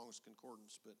say Strong's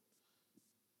Concordance, but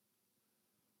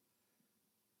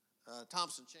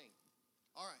Thompson Chain.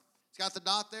 All right. It's got the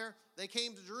dot there. They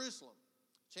came to Jerusalem.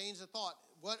 Change the thought.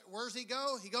 Where's he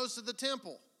go? He goes to the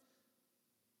temple.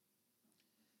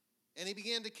 And he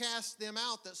began to cast them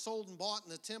out that sold and bought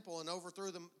in the temple, and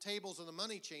overthrew the tables of the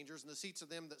money changers and the seats of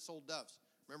them that sold doves.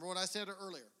 Remember what I said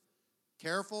earlier.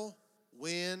 Careful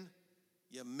when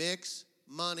you mix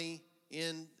money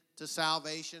into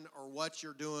salvation or what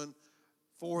you're doing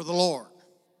for the Lord.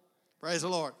 Praise the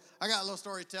Lord. I got a little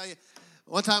story to tell you.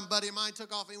 One time a buddy of mine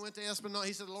took off. He went to Espanola.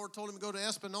 He said the Lord told him to go to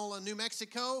Espanola, New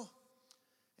Mexico,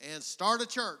 and start a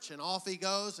church. And off he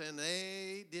goes, and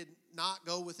they did not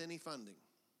go with any funding.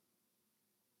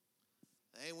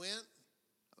 They went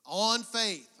on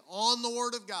faith, on the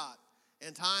Word of God,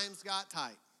 and times got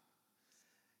tight.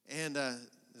 And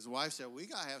his wife said, we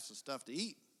got to have some stuff to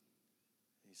eat.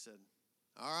 He said,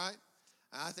 all right.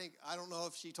 I don't know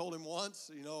if she told him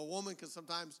once. A woman can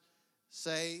sometimes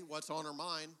say what's on her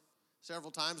mind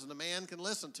several times, and the man can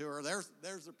listen to her.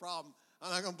 There's the problem. I'm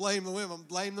not going to blame the women. I'm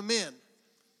blame the men.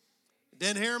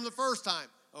 Didn't hear him the first time.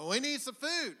 Oh, we need some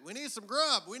food. We need some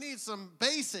grub. We need some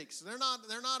basics. They're not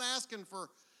asking for.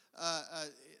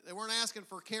 They weren't asking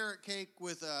for carrot cake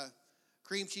with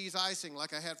cream cheese icing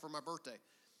like I had for my birthday.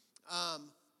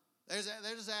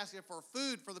 They're just asking for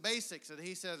food for the basics. And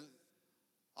he said,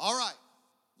 "All right,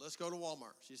 let's go to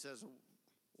Walmart." She says,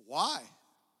 "Why?"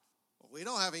 Well, we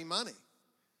don't have any money.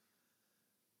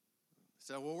 He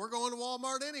said, "Well, we're going to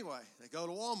Walmart anyway." They go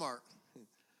to Walmart.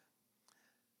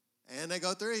 And they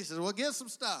go through. He says, "Well, get some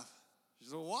stuff." She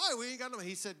said, "Well, why? We ain't got no."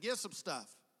 He said, "Get some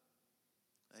stuff."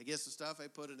 They get some stuff. They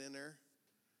put it in there.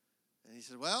 And he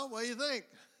said, "Well, what do you think?"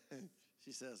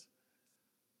 She says,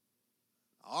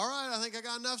 "All right, I think I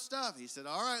got enough stuff." He said,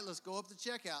 "All right, let's go up to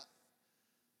checkout."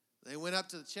 They went up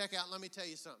to the checkout. Let me tell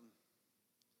you something.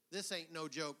 This ain't no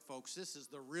joke, folks. This is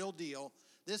the real deal.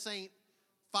 This ain't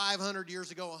 500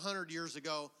 years ago, 100 years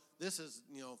ago. This is,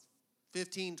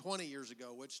 15, 20 years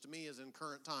ago, which to me is in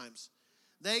current times.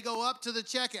 They go up to the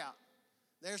checkout.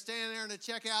 They're standing there in the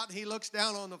checkout, and he looks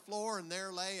down on the floor, and there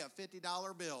lay a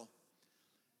 $50 bill.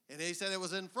 And he said it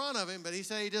was in front of him, but he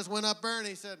said he just went up there, and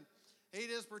he said he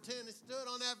just pretended he stood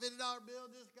on that $50 bill,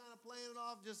 just kind of playing it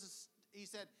off. He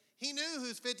said he knew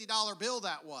whose $50 bill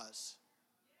that was.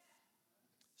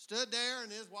 Stood there,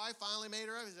 and his wife finally made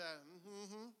her up. He said,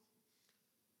 mm-hmm.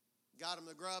 Got him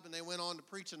the grub, and they went on to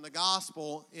preaching the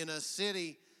gospel in a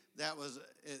city that was,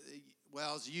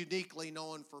 well, is uniquely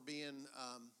known for being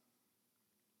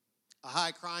a high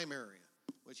crime area,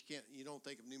 which you don't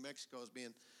think of New Mexico as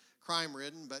being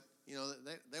crime-ridden, but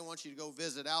they want you to go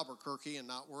visit Albuquerque and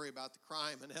not worry about the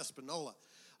crime in Espanola.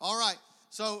 All right,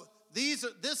 so this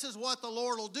is what the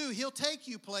Lord will do. He'll take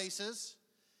you places.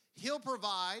 He'll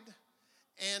provide.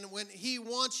 And when he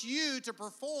wants you to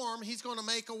perform, he's going to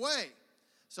make a way.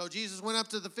 So Jesus went up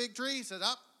to the fig tree. He said,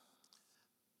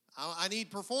 I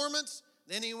need performance.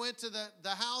 Then he went to the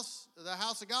house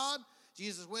of God.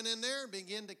 Jesus went in there and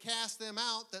began to cast them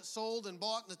out that sold and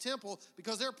bought in the temple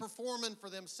because they're performing for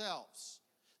themselves.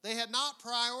 They had not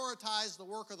prioritized the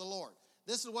work of the Lord.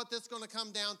 This is what this is going to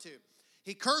come down to.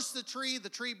 He cursed the tree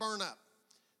burned up.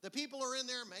 The people are in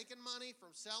there making money from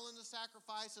selling the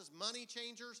sacrifices, money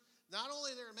changers. Not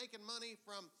only they're making money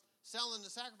from selling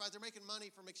the sacrifice, they're making money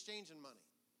from exchanging money.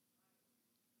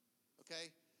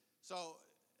 Okay? So,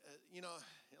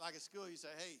 like at school, you say,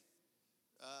 hey,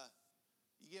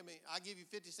 I give you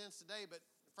 50 cents today, but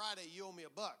Friday you owe me $1.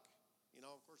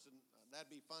 Of course, that'd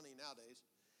be funny nowadays.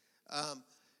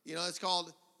 It's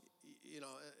called,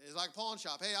 it's like a pawn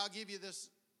shop. Hey, I'll give you this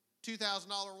 $2,000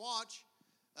 watch.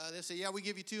 They say, yeah, we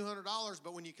give you $200,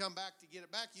 but when you come back to get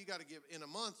it back, you got to give in a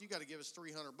month. You got to give us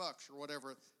 $300 or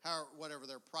whatever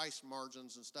their price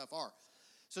margins and stuff are.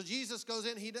 So Jesus goes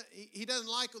in. He doesn't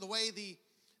like the way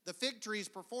the fig tree is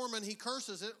performing. He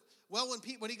curses it. Well,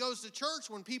 when he goes to church,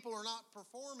 when people are not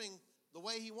performing the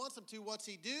way he wants them to, what's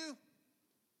he do?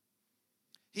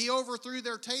 He overthrew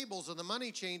their tables of the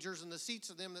money changers and the seats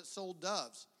of them that sold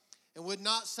doves, and would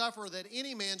not suffer that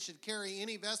any man should carry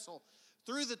any vessel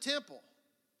through the temple.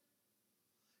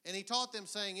 And he taught them,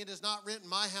 saying, it is not written,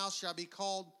 my house shall be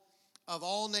called of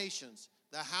all nations,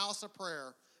 the house of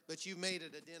prayer, but you've made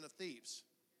it a den of thieves.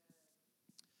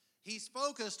 He's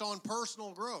focused on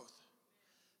personal growth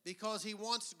because he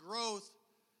wants growth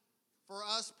for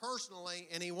us personally,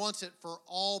 and he wants it for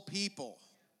all people.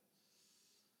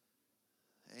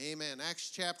 Amen.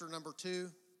 Acts chapter number 2.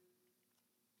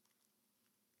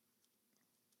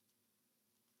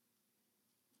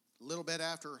 A little bit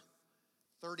after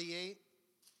 38.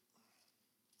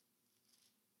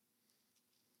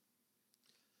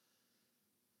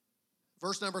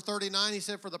 Verse number 39, he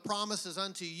said, for the promise is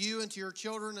unto you and to your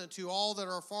children and to all that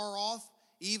are far off,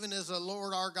 even as the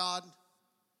Lord our God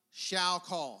shall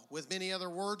call. With many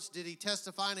other words did he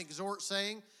testify and exhort,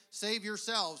 saying, save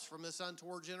yourselves from this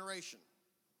untoward generation.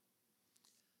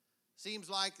 Seems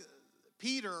like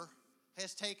Peter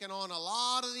has taken on a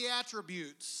lot of the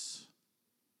attributes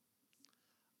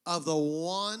of the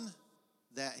one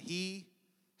that he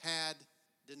had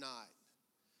denied.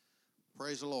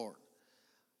 Praise the Lord.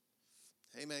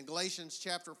 Amen. Galatians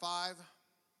chapter 5.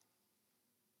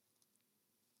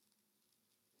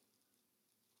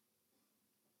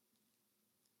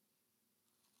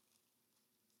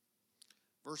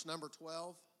 Verse number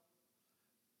 12.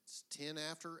 It's 10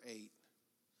 after 8.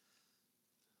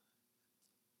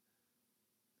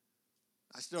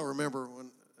 I still remember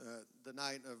when the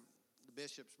night of the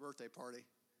bishop's birthday party.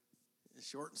 It's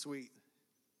short and sweet.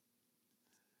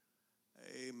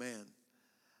 Amen.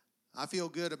 I feel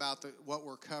good about what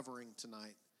we're covering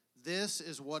tonight. This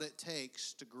is what it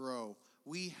takes to grow.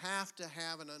 We have to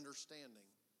have an understanding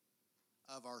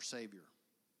of our Savior.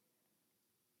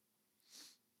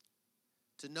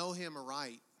 To know him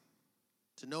aright,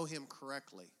 to know him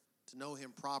correctly, to know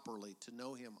him properly, to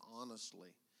know him honestly,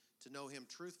 to know him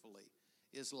truthfully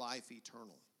is life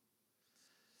eternal.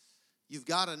 You've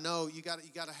got to know, you got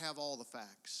to have all the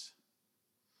facts.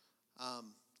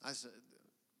 I said,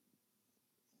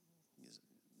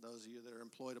 those of you that are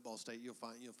employed at Ball State, you'll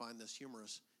find this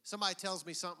humorous. Somebody tells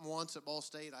me something once at Ball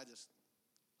State, I just,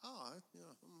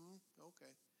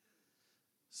 okay.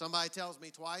 Somebody tells me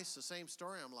twice the same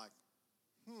story, I'm like,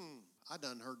 I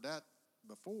done heard that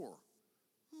before.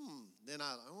 Then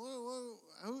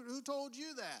who told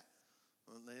you that?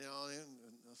 And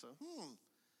I said,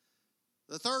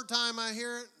 The third time I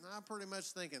hear it, I'm pretty much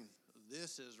thinking,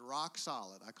 this is rock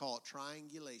solid. I call it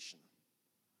triangulation.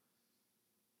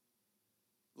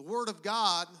 The Word of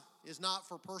God is not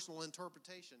for personal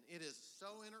interpretation. It is so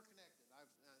interconnected.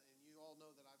 And you all know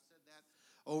that I've said that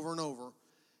over and over.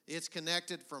 It's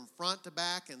connected from front to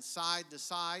back and side to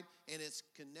side, and it's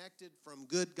connected from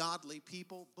good, godly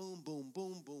people. Boom, boom,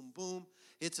 boom, boom, boom.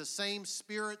 It's the same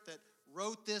Spirit that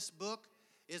wrote this book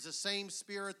is the same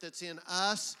Spirit that's in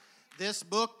us. This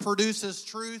book produces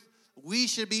truth. We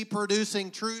should be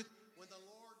producing truth. When the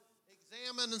Lord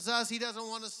examines us, he doesn't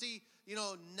want to see,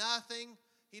 nothing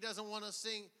He doesn't want to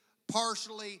sing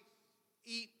partially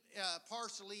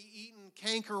eaten,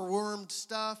 canker-wormed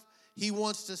stuff. He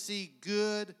wants to see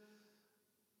good,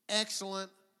 excellent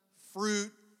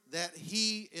fruit that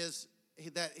he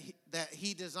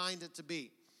designed it to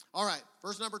be. All right,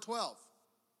 verse number 12.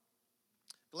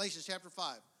 Galatians chapter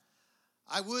 5.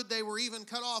 I would they were even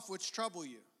cut off which trouble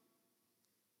you.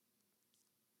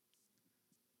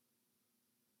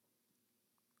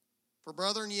 For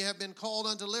brethren, ye have been called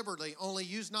unto liberty, only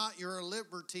use not your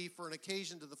liberty for an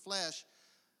occasion to the flesh,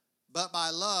 but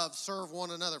by love serve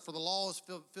one another. For the law is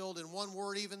fulfilled in one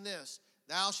word, even this: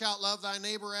 thou shalt love thy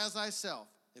neighbor as thyself.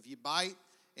 If ye bite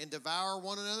and devour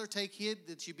one another, take heed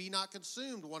that ye be not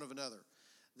consumed one of another.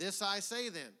 This I say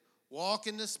then, walk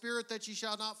in the Spirit, that ye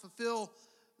shall not fulfill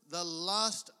the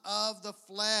lust of the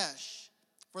flesh.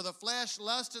 For the flesh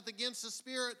lusteth against the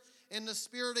Spirit, and the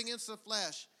Spirit against the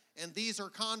flesh. And these are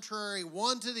contrary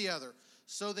one to the other,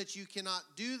 so that you cannot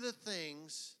do the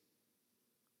things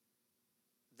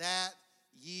that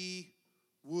ye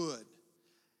would.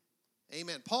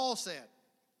 Amen. Paul said,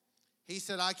 he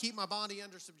said, I keep my body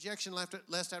under subjection,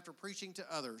 lest after preaching to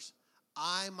others,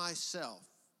 I myself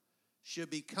should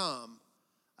become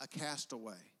a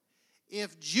castaway.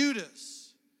 If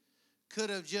Judas could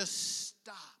have just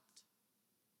stopped,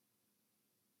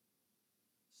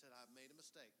 said, I've made a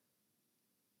mistake.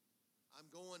 I'm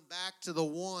going back to the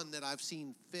one that I've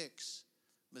seen fix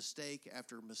mistake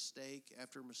after mistake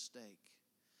after mistake.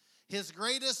 His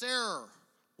greatest error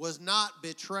was not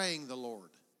betraying the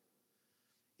Lord.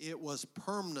 It was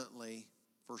permanently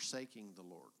forsaking the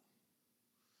Lord.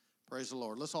 Praise the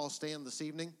Lord. Let's all stand this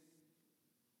evening.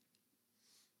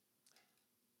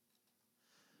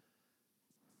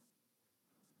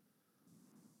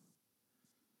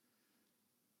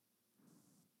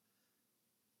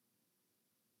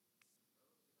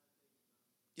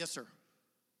 Yes, sir.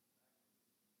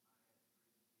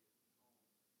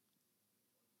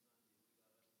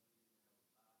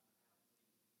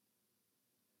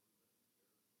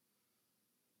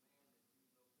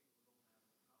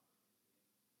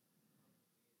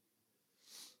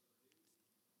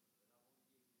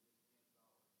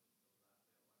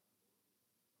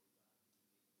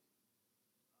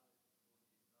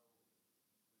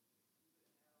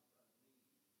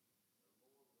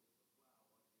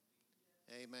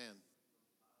 Amen.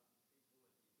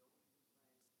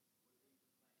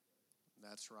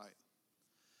 That's right.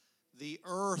 The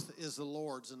earth is the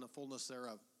Lord's and the fullness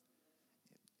thereof.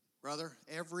 Brother,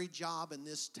 every job in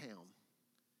this town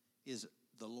is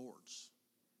the Lord's.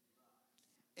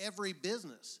 Every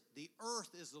business, the earth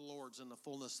is the Lord's and the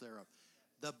fullness thereof.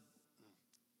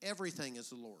 Everything is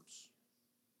the Lord's.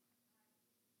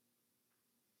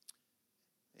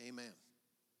 Amen.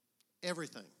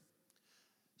 Everything.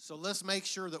 So let's make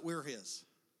sure that we're His,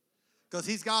 because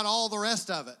He's got all the rest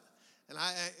of it. And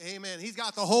amen, He's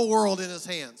got the whole world in His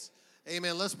hands.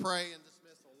 Amen. Let's pray and